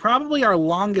into probably our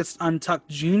longest untucked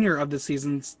junior of the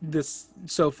season this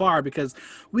so far because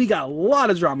we got a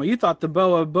lot of drama. You thought the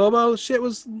Boa Bobo shit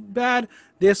was bad.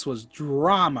 This was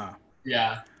drama.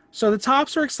 Yeah. So the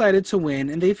tops are excited to win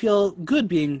and they feel good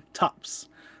being tops.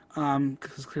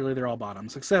 Because clearly they're all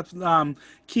bottoms. Except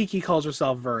Kiki calls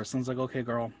herself Verse and it's like, okay,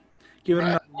 girl, give it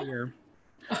another year.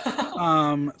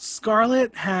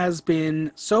 Scarlett has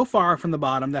been so far from the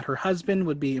bottom that her husband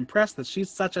would be impressed that she's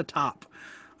such a top.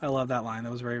 I love that line.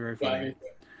 That was very, very funny. Yeah,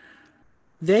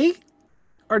 They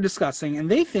are discussing,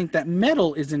 and they think that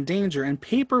metal is in danger and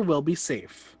paper will be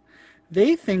safe.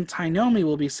 They think Tainomi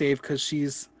will be safe because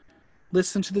she's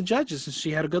listened to the judges and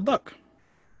she had a good look.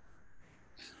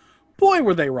 Boy,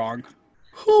 were they wrong.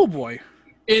 Oh boy.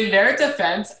 In their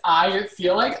defense, I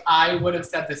feel like I would have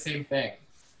said the same thing.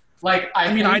 Like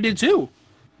I mean, I did too.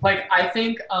 Like I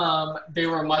think they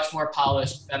were much more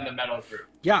polished than the metal group.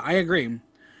 Yeah, I agree.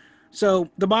 So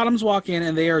the bottoms walk in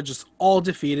and they are just all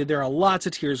defeated. There are lots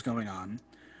of tears going on.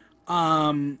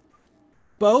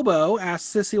 Bobo asks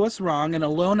Sissy what's wrong, and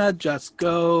Alona just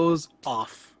goes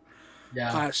off.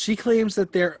 Yeah. She claims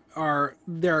that there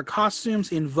are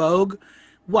costumes in Vogue.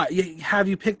 What? Have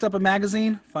you picked up a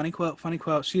magazine? Funny quote, funny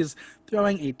quote. She is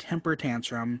throwing a temper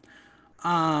tantrum.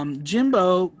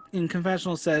 Jimbo in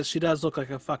confessional says she does look like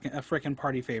a frickin'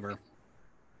 party favor.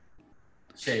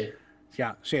 Shade.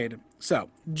 Yeah, shade. So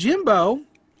Jimbo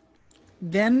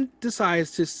then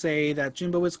decides to say that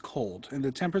Jimbo is cold and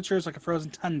the temperature is like a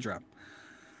frozen tundra.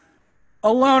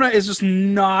 Alona is just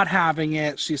not having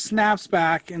it. She snaps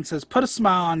back and says, "Put a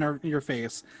smile on your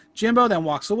face." Jimbo then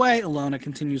walks away. Alona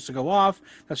continues to go off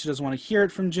that she doesn't want to hear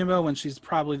it from Jimbo when she's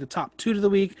probably the top 2 of the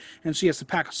week and she has to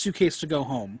pack a suitcase to go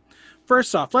home.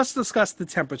 First off, let's discuss the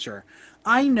temperature.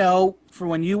 I know for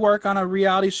when you work on a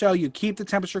reality show, you keep the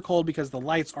temperature cold because the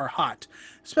lights are hot.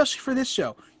 Especially for this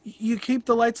show. You keep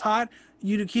the lights hot,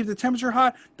 you keep the temperature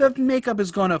hot, the makeup is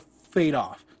going to fade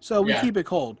off. So we keep it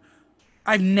cold.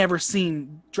 I've never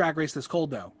seen Drag Race this cold,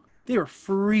 though. They were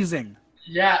freezing.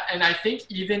 Yeah, and I think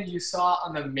even you saw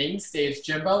on the main stage,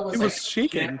 Jimbo was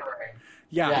shaking.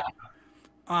 Yeah.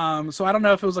 So I don't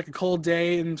know if it was like a cold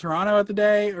day in Toronto at the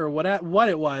day or what it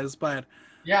was, but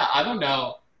yeah, I don't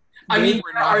know. I mean,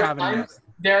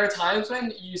 there are times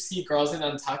when you see girls in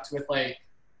Untucked with like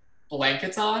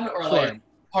blankets on or like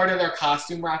part of their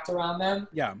costume wrapped around them.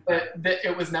 Yeah. But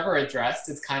it was never addressed.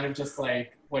 It's kind of just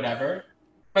like whatever.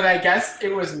 But I guess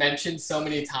it was mentioned so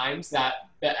many times that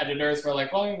the editors were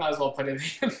like, well, you might as well put it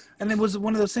in. And it was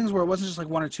one of those things where it wasn't just like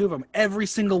 1 or 2 of them. Every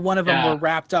single one of them were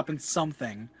wrapped up in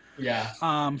something.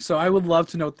 Yeah. So I would love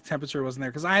to know what the temperature was in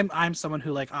there because I'm someone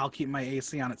who like I'll keep my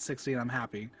AC on at 60 and I'm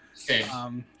happy.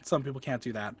 Same. Some people can't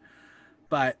do that.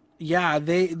 But yeah,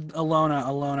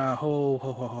 Alona, ho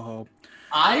ho ho ho ho.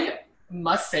 I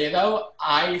must say though,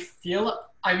 I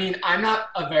mean, I'm not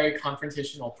a very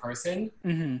confrontational person.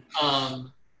 Mm-hmm.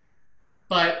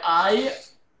 But I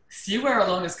see where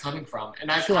Alona is coming from, and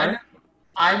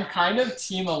I'm kind of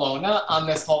Team Alona on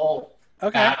this whole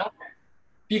battle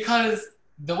because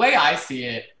the way I see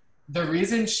it, the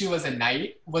reason she was a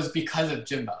knight was because of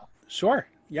Jimbo. Sure.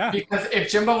 Yeah. Because if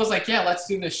Jimbo was like, yeah, let's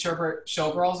do the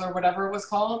Showgirls or whatever it was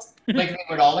called, like they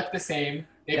would all look the same.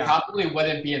 They probably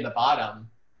wouldn't be in the bottom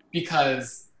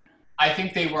because I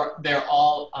think they're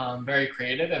all very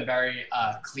creative and very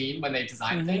clean when they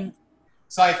design things.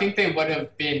 So I think they would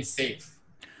have been safe.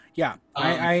 Yeah,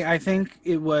 I think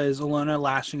it was Alona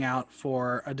lashing out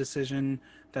for a decision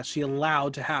that she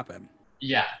allowed to happen.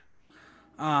 Yeah.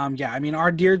 I mean,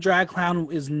 our dear drag clown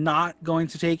is not going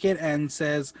to take it and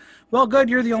says, well, good,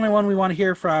 you're the only one we want to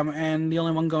hear from and the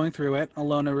only one going through it.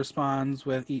 Alona responds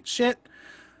with, eat shit.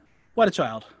 What a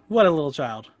child. What a little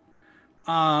child.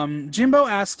 Jimbo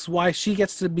asks why she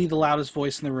gets to be the loudest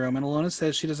voice in the room, and Alona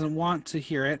says she doesn't want to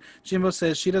hear it. Jimbo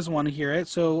says she doesn't want to hear it,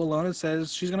 so Alona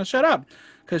says she's going to shut up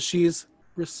because she's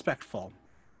respectful.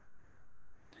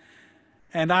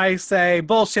 And I say,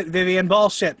 bullshit, Vivian,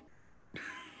 bullshit.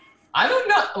 I don't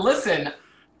know. Listen,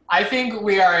 I think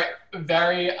we are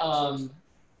very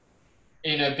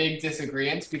in a big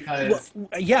disagreement because... Well,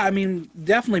 yeah, I mean,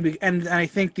 definitely. And I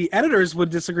think the editors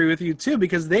would disagree with you, too,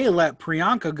 because they let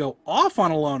Priyanka go off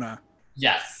on Alona.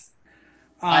 Yes.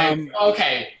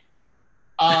 Okay.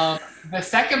 The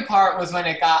second part was when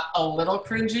it got a little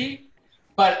cringy,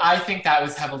 but I think that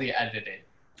was heavily edited.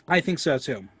 I think so,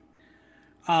 too.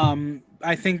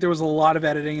 I think there was a lot of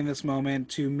editing in this moment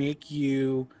to make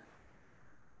you...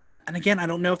 And again, I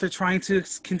don't know if they're trying to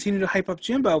continue to hype up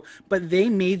Jimbo, but they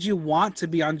made you want to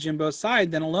be on Jimbo's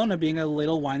side than Alona being a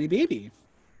little whiny baby.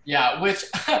 Yeah, which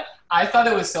I thought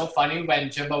it was so funny when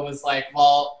Jimbo was like,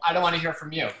 well, I don't want to hear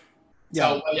from you.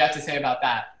 So what do you have to say about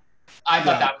that? I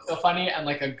thought that was so funny and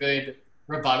like a good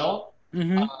rebuttal.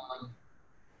 Mm-hmm.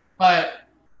 But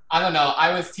I don't know.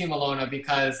 I was Team Alona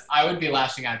because I would be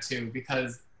lashing out too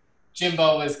because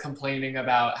Jimbo was complaining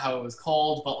about how it was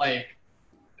cold, but like,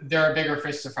 there are bigger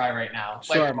fish to fry right now.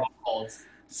 Sure. Like cold.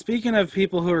 Speaking of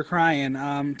people who are crying,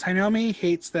 Tainomi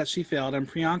hates that she failed, and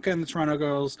Priyanka and the Toronto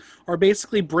girls are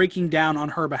basically breaking down on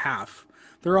her behalf.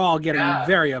 They're all getting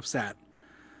very upset.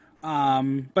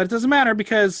 But it doesn't matter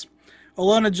because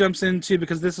Alona jumps in too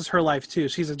because this is her life too.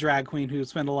 She's a drag queen who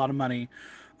spent a lot of money.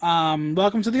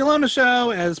 Welcome to the Alona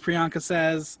show, as Priyanka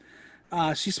says.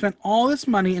 She spent all this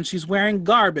money and she's wearing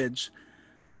garbage.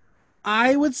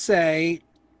 I would say,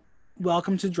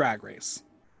 welcome to Drag Race.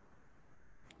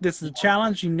 This is a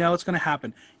challenge. You know it's going to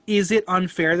happen. Is it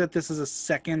unfair that this is a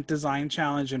second design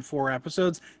challenge in 4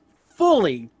 episodes?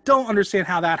 Fully don't understand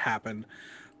how that happened,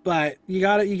 but you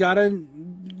gotta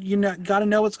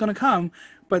know what's going to come.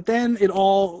 But then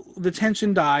the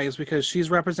tension dies because she's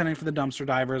representing for the dumpster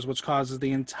divers, which causes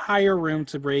the entire room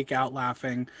to break out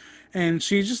laughing, and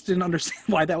she just didn't understand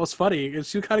why that was funny, and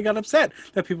she kind of got upset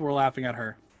that people were laughing at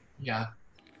her. Yeah.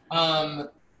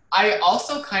 I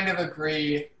also kind of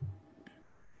agree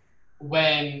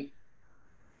when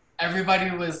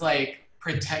everybody was like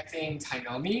protecting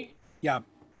Tainomi. Yeah.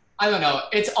 I don't know.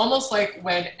 It's almost like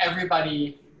when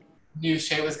everybody knew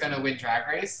Shea was going to win Drag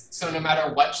Race, so no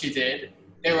matter what she did,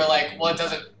 they were like, well,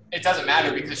 it doesn't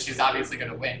matter because she's obviously going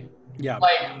to win. Yeah.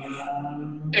 Like,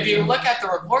 if you look at the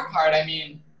report card, I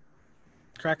mean,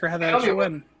 Cracker had that extra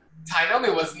win.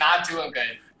 Tainomi was not doing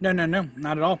good. No,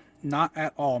 not at all. Not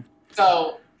at all.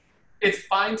 So it's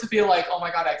fine to be like, oh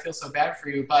my God, I feel so bad for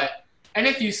you. And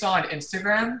if you saw on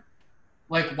Instagram,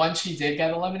 like once she did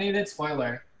get eliminated,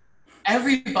 spoiler,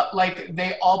 like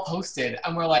they all posted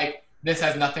and were like, this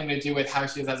has nothing to do with how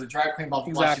she is as a drag queen, blah,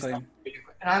 blah, blah. Exactly. And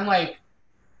I'm like,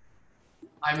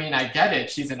 I mean, I get it.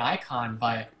 She's an icon,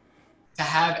 but to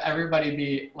have everybody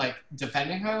be like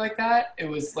defending her like that, it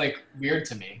was like weird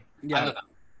to me. Yeah. I don't know.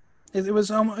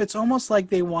 It's almost like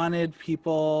they wanted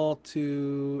people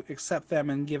to accept them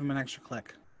and give them an extra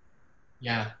click.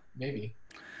 Yeah, maybe.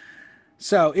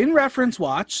 So in reference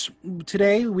watch,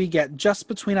 today we get Just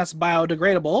Between Us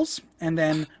biodegradables and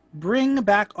then Bring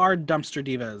Back Our Dumpster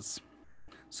Divas.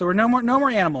 So we're no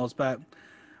more animals, but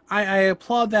I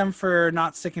applaud them for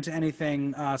not sticking to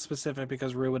anything specific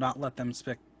because Rue would not let them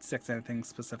stick to anything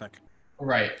specific.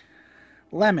 Right.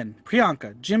 Lemon,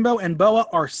 Priyanka, Jimbo, and Boa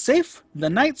are safe. The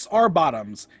Knights are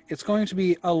bottoms. It's going to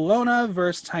be Alona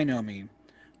versus Tainomi.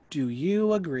 Do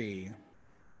you agree?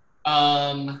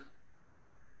 I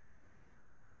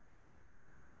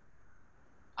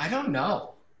don't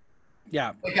know.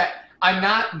 Yeah. Like I'm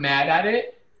not mad at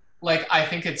it. Like I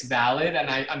think it's valid and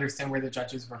I understand where the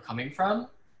judges were coming from.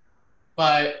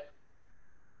 But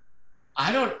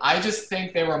I just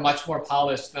think they were much more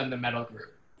polished than the metal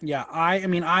group. Yeah,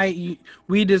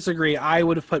 we disagree. I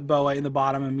would have put Boa in the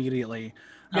bottom immediately.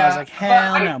 Yeah, I was like,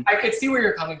 hell no. I could see where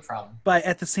you're coming from. But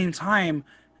at the same time,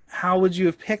 how would you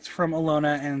have picked from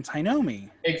Alona and Tainomi?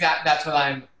 Exactly. That's what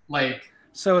I'm like.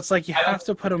 So it's like you have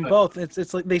to put them both.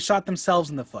 It's like they shot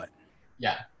themselves in the foot.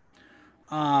 Yeah.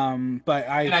 But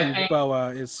I think Boa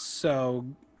is so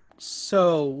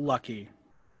lucky.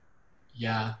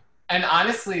 Yeah. And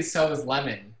honestly, so is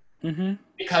Lemon. Mm-hmm.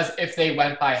 Because if they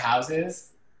went by houses,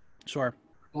 sure.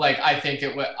 Like I think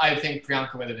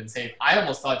Priyanka would have been safe. I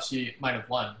almost thought she might have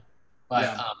won,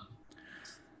 but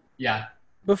yeah.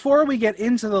 Before we get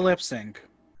into the lip sync,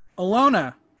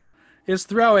 Alona is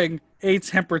throwing a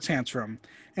temper tantrum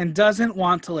and doesn't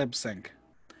want to lip sync.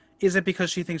 Is it because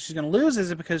she thinks she's going to lose?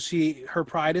 Is it because her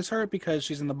pride is hurt because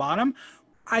she's in the bottom?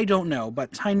 I don't know.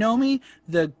 But Tainomi,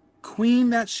 the queen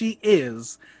that she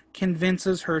is,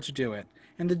 convinces her to do it.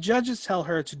 And the judges tell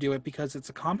her to do it because it's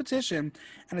a competition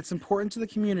and it's important to the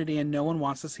community and no one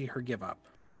wants to see her give up.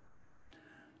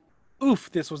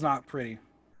 Oof, this was not pretty.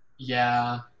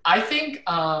 Yeah. I think,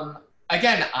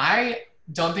 again, I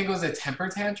don't think it was a temper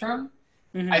tantrum.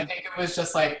 Mm-hmm. I think it was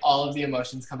just like all of the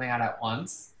emotions coming out at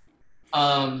once.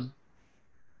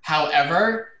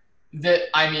 However,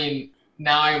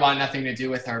 now I want nothing to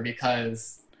do with her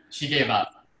because she gave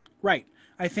up. Right.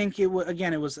 I think it was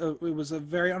a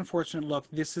very unfortunate look.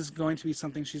 This is going to be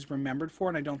something she's remembered for,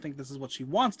 and I don't think this is what she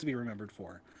wants to be remembered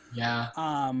for. Yeah.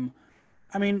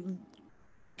 I mean,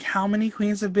 how many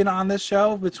queens have been on this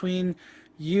show between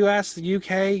U.S.,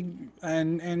 UK,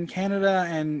 and Canada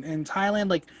and Thailand?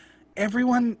 Like,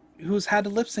 everyone who's had to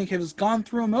lip sync has gone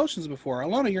through emotions before.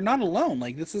 Alona, you're not alone.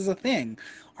 Like, this is a thing.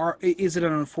 Is it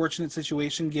an unfortunate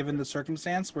situation given the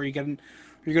circumstance where you're going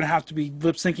to have to be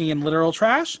lip syncing in literal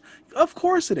trash? Of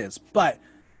course it is, but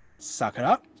suck it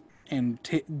up and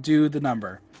do the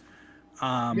number.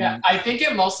 Yeah, I think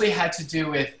it mostly had to do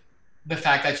with the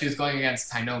fact that she was going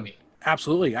against Tainomi.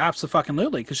 Absolutely,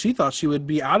 absolutely, because she thought she would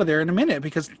be out of there in a minute.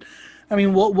 Because, I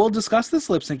mean, we'll discuss this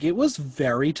lip sync. It was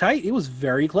very tight. It was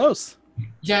very close.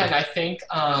 Yeah, and I think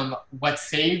what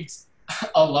saved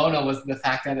Alona was the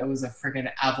fact that it was a friggin'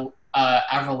 Avril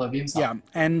Lavigne song. Yeah,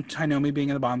 and Tainomi being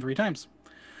in the bottom 3 times.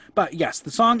 But yes,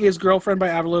 the song is Girlfriend by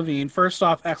Avril Lavigne. First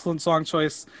off, excellent song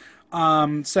choice.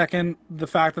 Second, the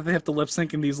fact that they have to lip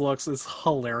sync in these looks is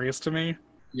hilarious to me.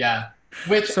 Yeah.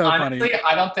 Which So funny. honestly,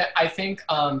 I don't think I think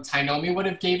Tainomi would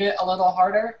have gave it a little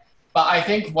harder, but I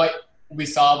think what we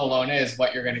saw of Alona is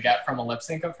what you're going to get from a lip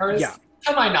sync of hers. Yeah.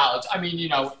 To my knowledge, I mean,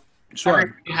 Sure.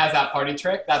 everybody has that party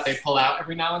trick that they pull out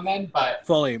every now and then, but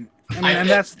Fully. I mean, and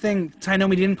that's the thing.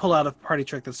 Tainomi didn't pull out a party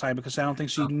trick this time because I don't think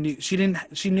she knew. She didn't.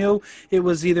 She knew it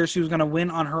was either she was going to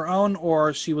win on her own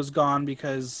or she was gone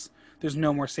because there's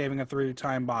no more saving a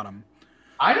 3-time bottom.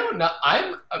 I don't know.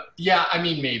 Yeah, I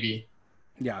mean, maybe.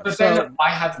 Yeah. But So then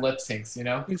why have lip syncs,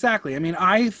 exactly. I mean,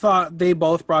 I thought they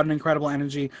both brought an incredible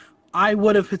energy. I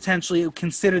would have potentially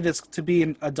considered this to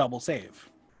be a double save.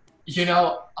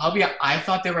 I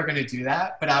thought they were going to do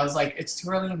that, but I was like, it's too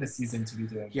early in the season to be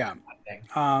doing Yeah. that thing.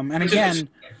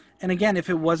 And again, if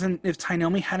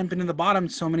Tainomi hadn't been in the bottom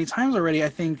so many times already, I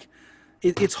think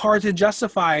it's hard to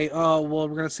justify. Oh, well,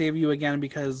 we're gonna save you again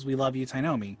because we love you,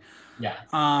 Tainomi. Yeah.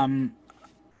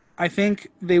 I think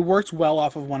they worked well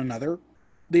off of one another.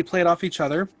 They played off each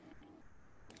other.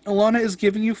 Alona is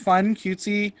giving you fun,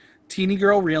 cutesy, teeny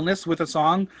girl realness with a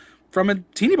song from a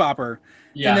teeny bopper.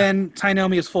 Yeah. And then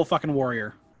Tainomi is full fucking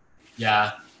warrior.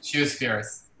 Yeah. She was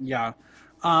fierce. Yeah.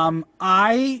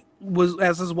 I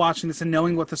was watching this and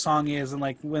knowing what the song is, and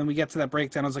like when we get to that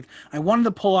breakdown, I was like, I wanted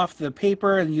to pull off the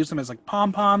paper and use them as like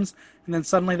pom poms, and then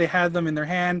suddenly they had them in their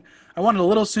hand. I wanted a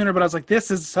little sooner, but I was like,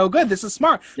 this is so good. This is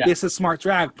smart. Yeah. This is smart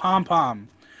drag. Pom pom.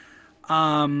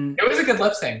 It was a good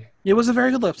lip sync. It was a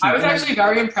very good lip sync. I was actually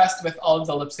very impressed with all of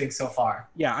the lip syncs so far.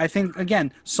 Yeah, I think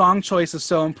again, song choice is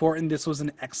so important. This was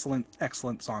an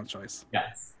excellent song choice.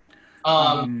 Yes.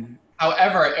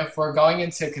 However, if we're going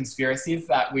into conspiracies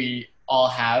that we all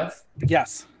have,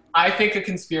 yes, I think a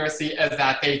conspiracy is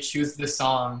that they choose the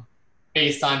song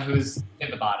based on who's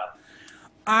in the bottom.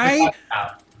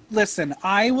 Listen,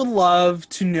 I would love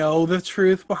to know the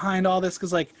truth behind all this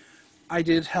because, like, I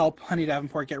did help Honey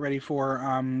Davenport get ready for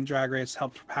Drag Race,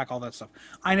 helped pack all that stuff.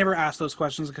 I never asked those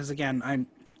questions because, again, I'm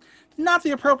not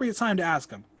the appropriate time to ask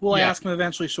them. Will I ask them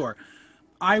eventually? Sure.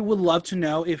 I would love to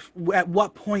know at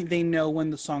what point they know when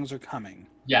the songs are coming.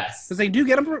 Yes. Because they do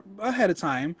get them ahead of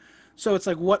time. So it's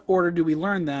like, what order do we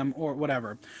learn them or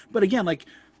whatever? But again, like,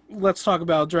 let's talk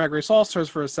about Drag Race All-Stars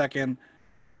for a second.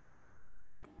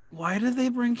 Why did they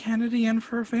bring Kennedy in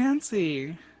for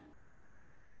Fancy?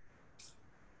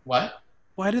 What?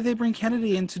 Why did they bring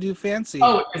Kennedy in to do Fancy?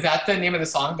 Oh, is that the name of the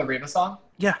song, the Reba song?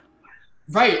 Yeah.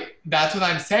 Right. That's what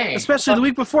I'm saying. Especially the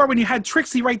week before when you had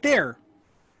Trixie right there.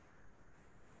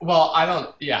 Well, I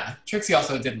don't. Yeah, Trixie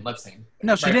also didn't lip sync.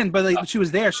 No, she didn't. But she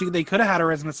was there. They could have had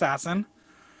her as an assassin.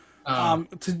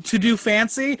 To do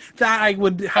Fancy, that I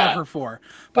would have her for.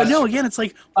 But no, again, it's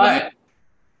like. But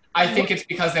I think it's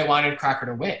because they wanted Cracker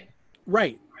to win.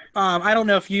 Right. I don't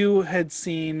know if you had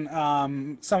seen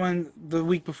someone the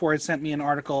week before had sent me an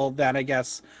article that I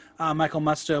guess Michael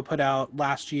Musto put out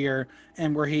last year,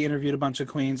 and where he interviewed a bunch of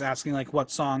queens asking like what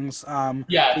songs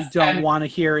they don't want to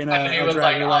hear in a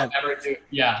drag roulette.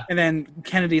 Yeah. And then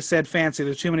Kennedy said Fancy.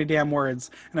 There's too many damn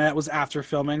words, and that was after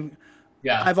filming.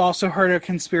 Yeah. I've also heard a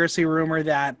conspiracy rumor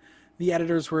that the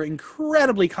editors were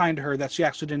incredibly kind to her that she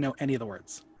actually didn't know any of the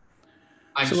words.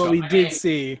 What we did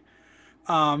see.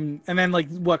 And then like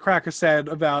what Cracker said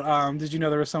about did you know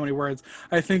there were so many words?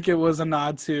 I think it was a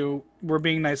nod to we're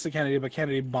being nice to Kennedy, but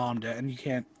Kennedy bombed it, and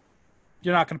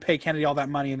you're not going to pay Kennedy all that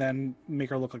money and then make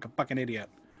her look like a fucking idiot.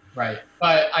 Right.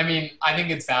 But I mean, I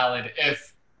think it's valid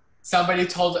if somebody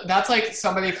that's like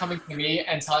somebody coming to me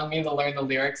and telling me to learn the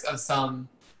lyrics of some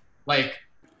like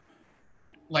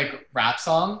rap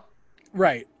song.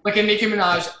 Right. Like a Nicki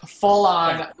Minaj full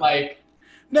on like.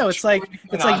 No, it's like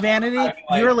Vanity.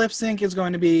 Your lip sync is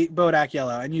going to be Bodak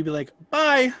Yellow, and you'd be like,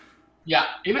 bye. Yeah,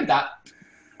 even that.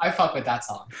 I fuck with that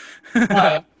song.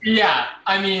 But, yeah,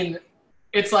 I mean,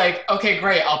 it's like, okay,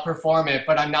 great, I'll perform it,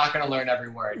 but I'm not going to learn every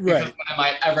word. Because when am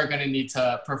I ever going to need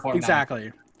to perform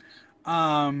exactly.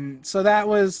 that? So that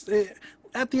was,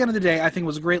 at the end of the day, I think it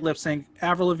was a great lip sync.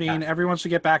 Avril Lavigne, everyone should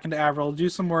get back into Avril, do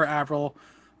some more Avril.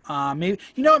 Maybe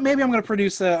I'm going to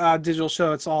produce a digital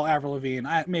show. It's all Avril Lavigne.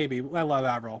 I love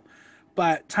Avril,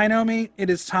 but Tainomi, it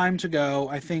is time to go.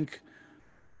 I think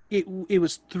it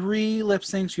was 3 lip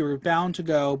syncs. You were bound to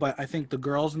go, but I think the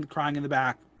girls crying in the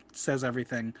back says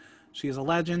everything. She is a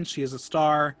legend. She is a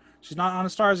star. She's not on a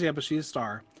Stars yet, but she's a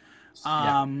star.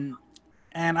 And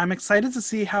I'm excited to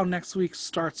see how next week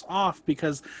starts off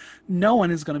because no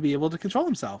one is going to be able to control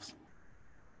themselves.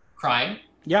 Crying?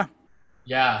 Yeah.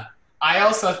 Yeah. I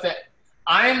also think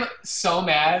I'm so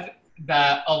mad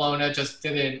that Alona just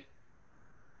didn't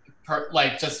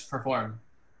just perform.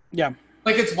 Yeah.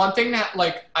 Like it's one thing that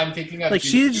like I'm thinking of. Like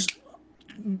she just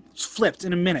flipped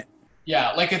in a minute.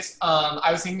 Yeah, like it's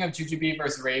I was thinking of Jujubee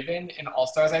versus Raven in All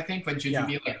Stars, I think, when Yeah.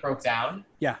 Jujubee like broke down.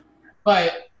 Yeah.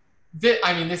 But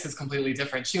I mean, this is completely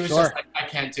different. She was Sure. just like, I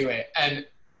can't do it. And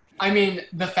I mean,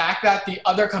 the fact that the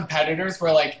other competitors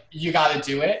were like, you got to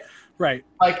do it. Right.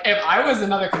 Like, if I was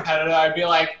another competitor, I'd be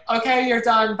like, okay, you're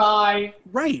done, bye.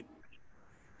 Right.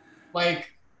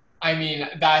 Like, I mean,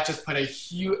 that just put a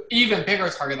huge, even bigger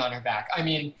target on her back. I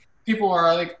mean, people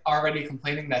are like already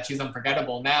complaining that she's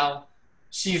unforgettable. Now,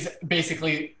 she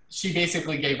basically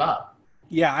gave up.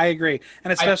 Yeah, I agree.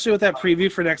 And especially with that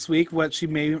preview for next week, what she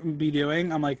may be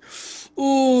doing, I'm like,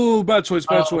 ooh, bad choice,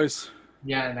 bad choice.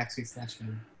 Yeah, next week's Snatch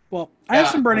Game. Well, I have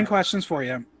some burning questions for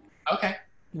you. Okay.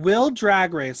 Will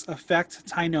Drag Race affect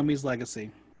Tynomi's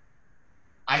legacy?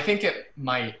 I think it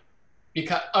might.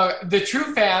 Because the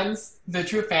true fans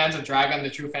of Dragon, the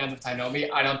true fans of Tainomi,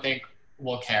 I don't think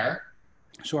will care.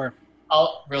 Sure.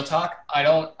 Real talk. I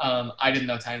didn't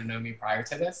know Tainomi prior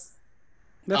to this.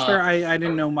 That's fair. I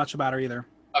didn't know much about her either.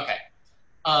 Okay.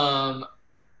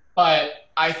 But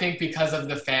I think because of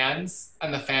the fans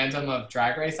and the fandom of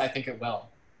Drag Race, I think it will.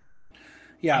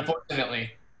 Yeah.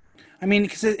 Unfortunately. I mean,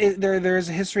 because there's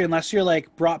a history. Unless you're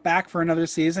like brought back for another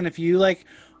season, if you like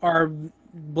are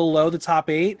below the top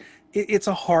 8, it's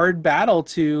a hard battle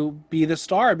to be the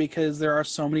star because there are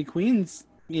so many queens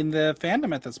in the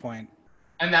fandom at this point.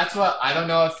 And that's what, I don't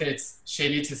know if it's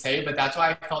shady to say, but that's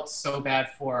why I felt so bad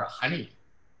for Honey.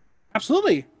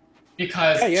 Absolutely.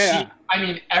 Because I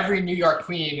mean, every New York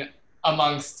queen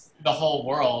amongst the whole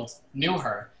world knew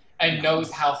her and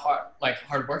knows how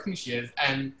hardworking she is.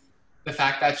 And the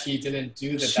fact that she didn't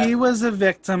do that. She was a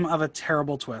victim of a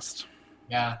terrible twist.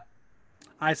 Yeah.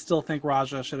 I still think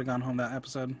Raja should have gone home that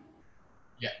episode.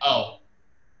 Yeah. Oh.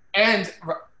 And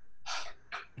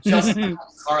just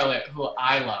Scarlett, who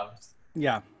I loved.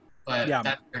 Yeah. But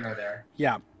that's her there.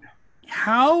 Yeah.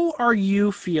 How are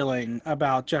you feeling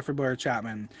about Jeffrey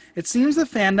Boyer-Chapman? It seems the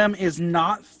fandom is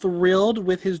not thrilled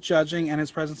with his judging and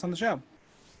his presence on the show.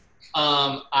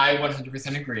 I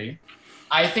 100% agree.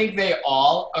 I think they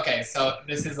all... Okay, so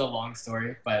this is a long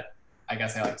story, but I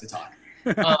guess I like to talk.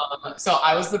 So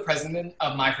I was the president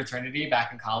of my fraternity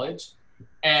back in college,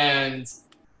 and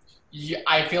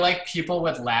I feel like people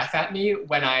would laugh at me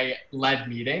when I led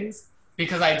meetings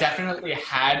because I definitely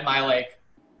had my, like,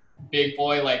 big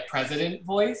boy, like, president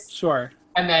voice. Sure.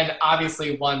 And then,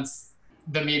 obviously, once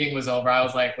the meeting was over, I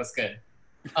was like, what's good?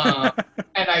 And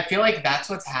I feel like that's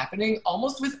what's happening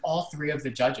almost with all 3 of the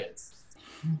judges.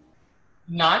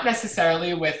 Not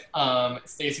necessarily with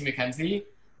Stacey McKenzie,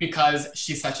 because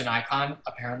she's such an icon,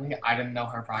 apparently. I didn't know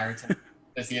her prior to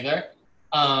this either.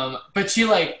 But she,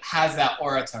 like, has that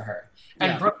aura to her.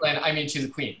 And Brooklyn, I mean, she's a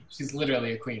queen. She's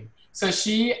literally a queen. So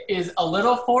she is a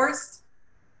little forced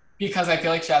because I feel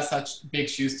like she has such big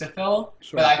shoes to fill.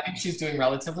 Sure. But I think she's doing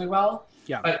relatively well.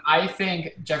 Yeah. But I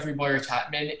think Jeffrey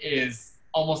Boyer-Chapman is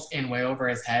almost in way over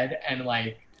his head and,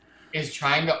 like, is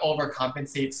trying to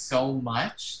overcompensate so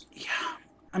much. Yeah.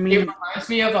 I mean... It reminds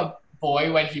me of a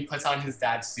boy when he puts on his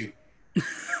dad's suit.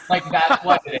 Like, that's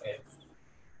what it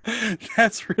is.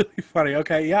 That's really funny.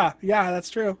 Okay, yeah, that's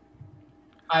true.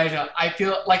 I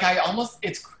feel like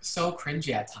it's so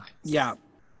cringy at times. Yeah.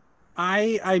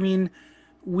 I mean,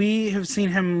 we have seen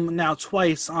him now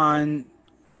twice on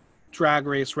Drag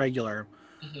Race Regular.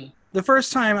 Mm-hmm. The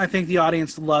first time, I think the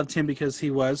audience loved him because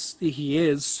he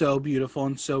is so beautiful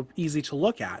and so easy to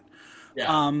look at.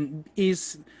 Yeah.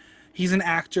 He's an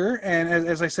actor, and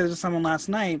as I said to someone last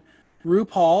night,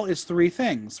 RuPaul is 3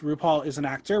 things. RuPaul is an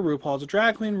actor, RuPaul is a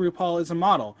drag queen, RuPaul is a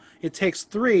model. It takes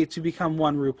 3 to become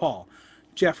one RuPaul.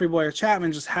 Jeffrey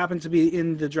Boyer-Chapman just happened to be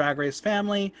in the Drag Race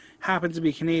family, happened to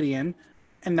be Canadian,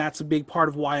 and that's a big part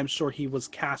of why I'm sure he was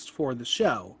cast for the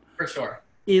show. For sure.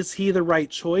 Is he the right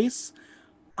choice?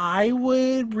 I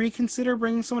would reconsider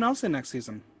bringing someone else in next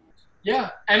season.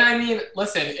 Yeah, and I mean,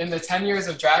 listen, in the 10 years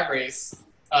of Drag Race,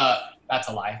 that's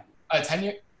a lie. 10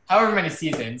 years, however many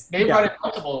seasons, they brought in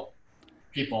multiple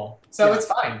people, so it's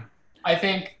fine. I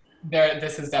think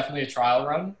this is definitely a trial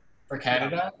run for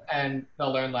Canada, and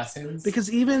they'll learn lessons.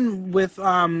 Because even with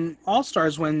All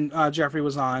Stars, when Jeffrey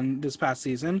was on this past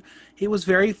season, he was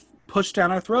very pushed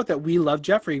down our throat that we love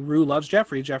Jeffrey. Rue loves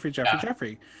Jeffrey.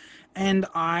 Jeffrey. And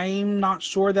I'm not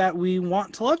sure that we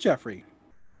want to love Jeffrey.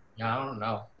 Yeah, I don't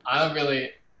know.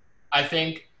 I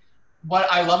think what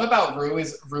I love about Rue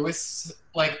is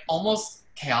like almost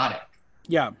chaotic.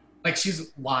 Yeah. Like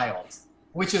she's wild.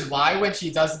 Which is why when she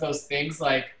does those things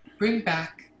like bring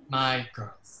back my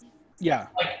girls. Yeah.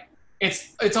 Like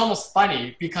it's almost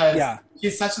funny because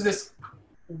she's such this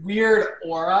weird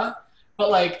aura, but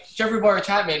like Jeffrey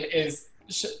Boyer-Chapman is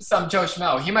some Joe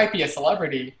Schmo. He might be a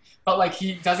celebrity, but like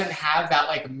he doesn't have that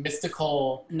like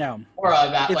mystical No, aura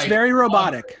that it's like very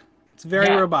robotic. It's very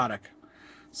Yeah. robotic.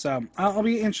 So I'll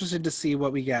be interested to see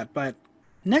what we get. But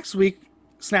next week,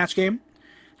 Snatch Game.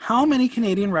 How many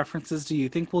Canadian references do you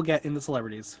think we'll get in the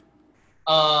celebrities?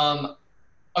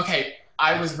 Okay,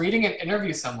 I was reading an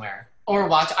interview somewhere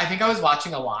I think I was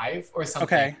watching a live or something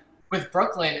Okay. with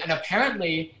Brooklyn, and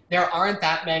apparently there aren't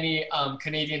that many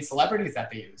Canadian celebrities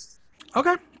that they used.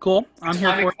 Okay, cool. I'm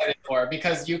here for it. excited for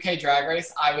because UK Drag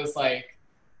Race, I was like,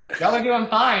 y'all are doing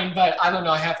fine, but I don't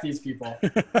know half these people.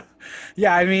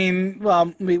 Yeah, I mean,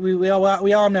 well, we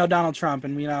all know Donald Trump,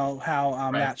 and we know how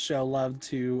Right. that show loved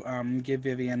to give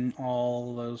Vivian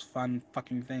all those fun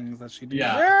fucking things that she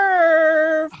Yeah.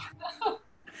 deserved.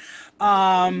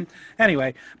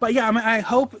 Anyway, but yeah, I mean,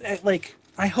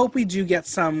 I hope we do get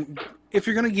some. If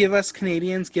you're gonna give us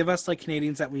Canadians, give us like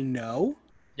Canadians that we know.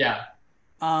 Yeah.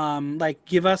 Like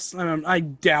give us. I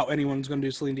doubt anyone's gonna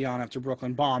do Celine Dion after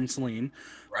Brooklyn bombed Celine.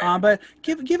 Right. But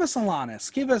give us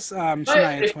Alanis, give us But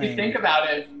Shania if Twain. you think about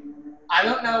it, I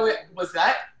don't know.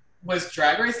 Was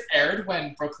Drag Race aired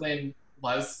when Brooklyn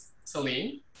was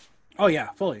Celine? Oh yeah,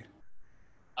 fully.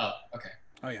 Oh, okay.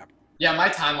 Oh yeah. Yeah, my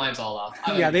timeline's all off.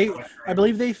 I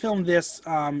believe they filmed this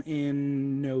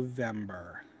in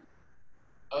November.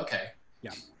 Okay.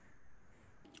 Yeah.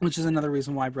 Which is another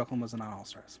reason why Brooklyn wasn't on All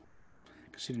Stars.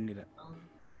 Because she didn't need it.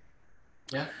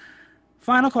 Yeah.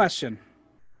 Final question.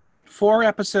 4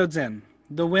 episodes in.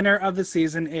 The winner of the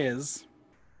season is...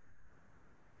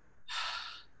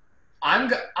 I'm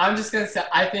just gonna say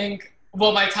I think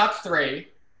my top 3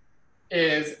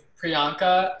 is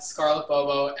Priyanka, Scarlett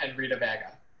Bobo, and Rita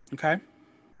Vega. Okay.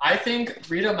 I think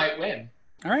Rita might win.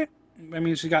 All right. I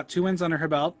mean, she got 2 wins under her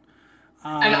belt.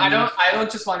 And I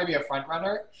don't just want to be a front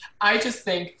runner. I just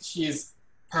think she's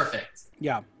perfect.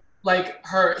 Yeah. Like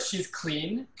she's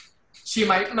clean. She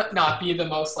might not be the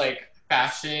most like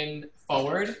fashion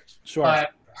forward, Sure.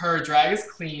 but her drag is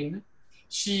clean.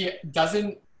 She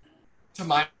doesn't, to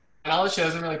my knowledge, she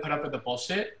doesn't really put up with the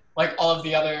bullshit. Like all of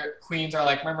the other queens are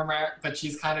like, meh, meh, meh, but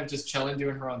she's kind of just chilling,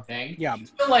 doing her own thing. Yeah.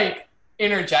 She'll like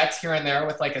interject here and there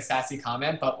with like a sassy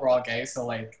comment, but we're all gay, so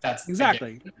like that's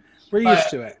Exactly. We're But- used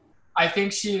to it. I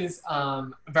think she's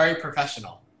very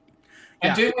professional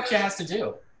and Yeah. doing what she has to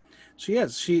do. She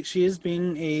is. She is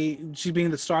being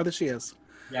the star that she is.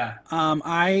 Yeah.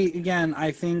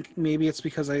 I think maybe it's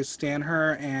because I stan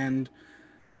her and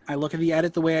I look at the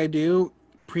edit the way I do.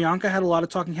 Priyanka had a lot of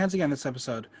talking heads again this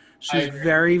episode. She's agree.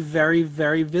 very, very,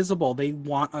 very visible. They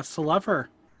want us to love her.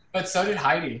 But so did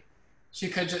Heidi. She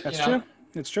could just, That's you know. true.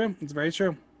 It's true. It's very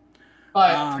true.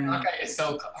 But Priyanka is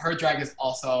her drag is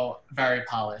also very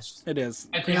polished. It is.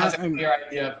 And she has a clear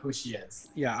idea of who she is.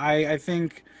 Yeah, I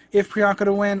think if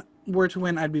Priyanka were to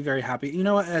win, I'd be very happy. You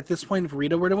know what? At this point, if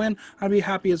Rita were to win, I'd be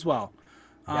happy as well.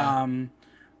 Yeah.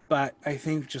 But I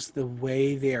think just the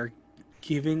way they are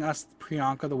giving us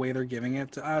Priyanka, the way they're giving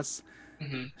it to us,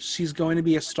 she's going to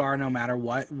be a star no matter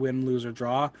what, win, lose, or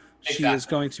draw. She is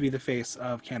going to be the face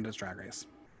of Canada's Drag Race.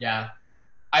 Yeah.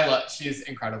 She's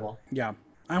incredible. Yeah.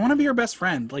 I want to be her best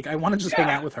friend. Like, I want to just hang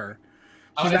out with her.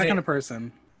 She's that kind of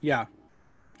person. Yeah.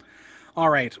 All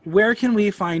right. Where can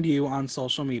we find you on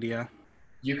social media?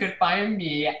 You could find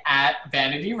me at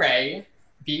Vanity Ray,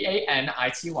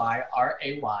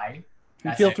 VANITYRAY.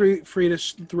 And feel free to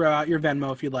throw out your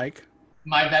Venmo if you'd like.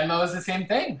 My Venmo is the same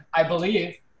thing, I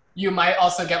believe. You might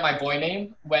also get my boy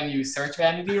name when you search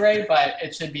Vanity Ray, but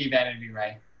it should be Vanity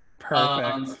Ray.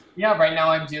 Perfect. Yeah, right now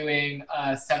I'm doing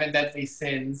a 7 Deadly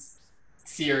Sins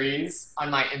series on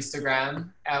my Instagram.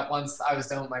 Once I was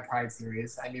done with my Pride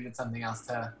series, I needed something else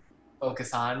to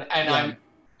focus on. And Yeah. I'm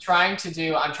trying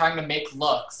to make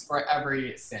looks for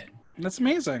every sin. That's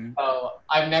amazing. So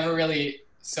I've never really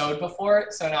sewed before,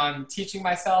 so now I'm teaching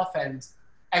myself and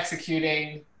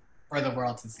executing for the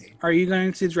world to see. Are you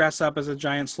going to dress up as a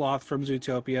giant sloth from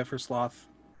Zootopia for Sloth?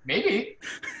 Maybe.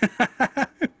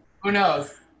 Who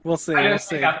knows? We'll see. I We'll didn't see.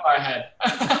 think that far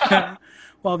ahead.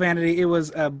 Well, Vanity, it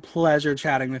was a pleasure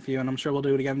chatting with you, and I'm sure we'll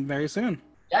do it again very soon.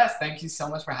 Yes, thank you so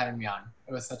much for having me on.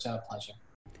 It was such a pleasure.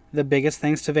 The biggest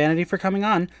thanks to Vanity for coming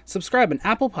on. Subscribe on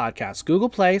Apple Podcasts, Google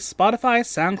Play, Spotify,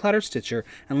 SoundCloud, or Stitcher,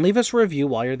 and leave us a review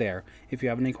while you're there. If you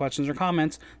have any questions or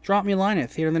comments, drop me a line at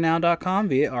theaterthenow.com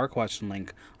via our question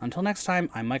link. Until next time,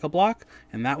 I'm Michael Block,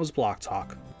 and that was Block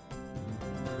Talk.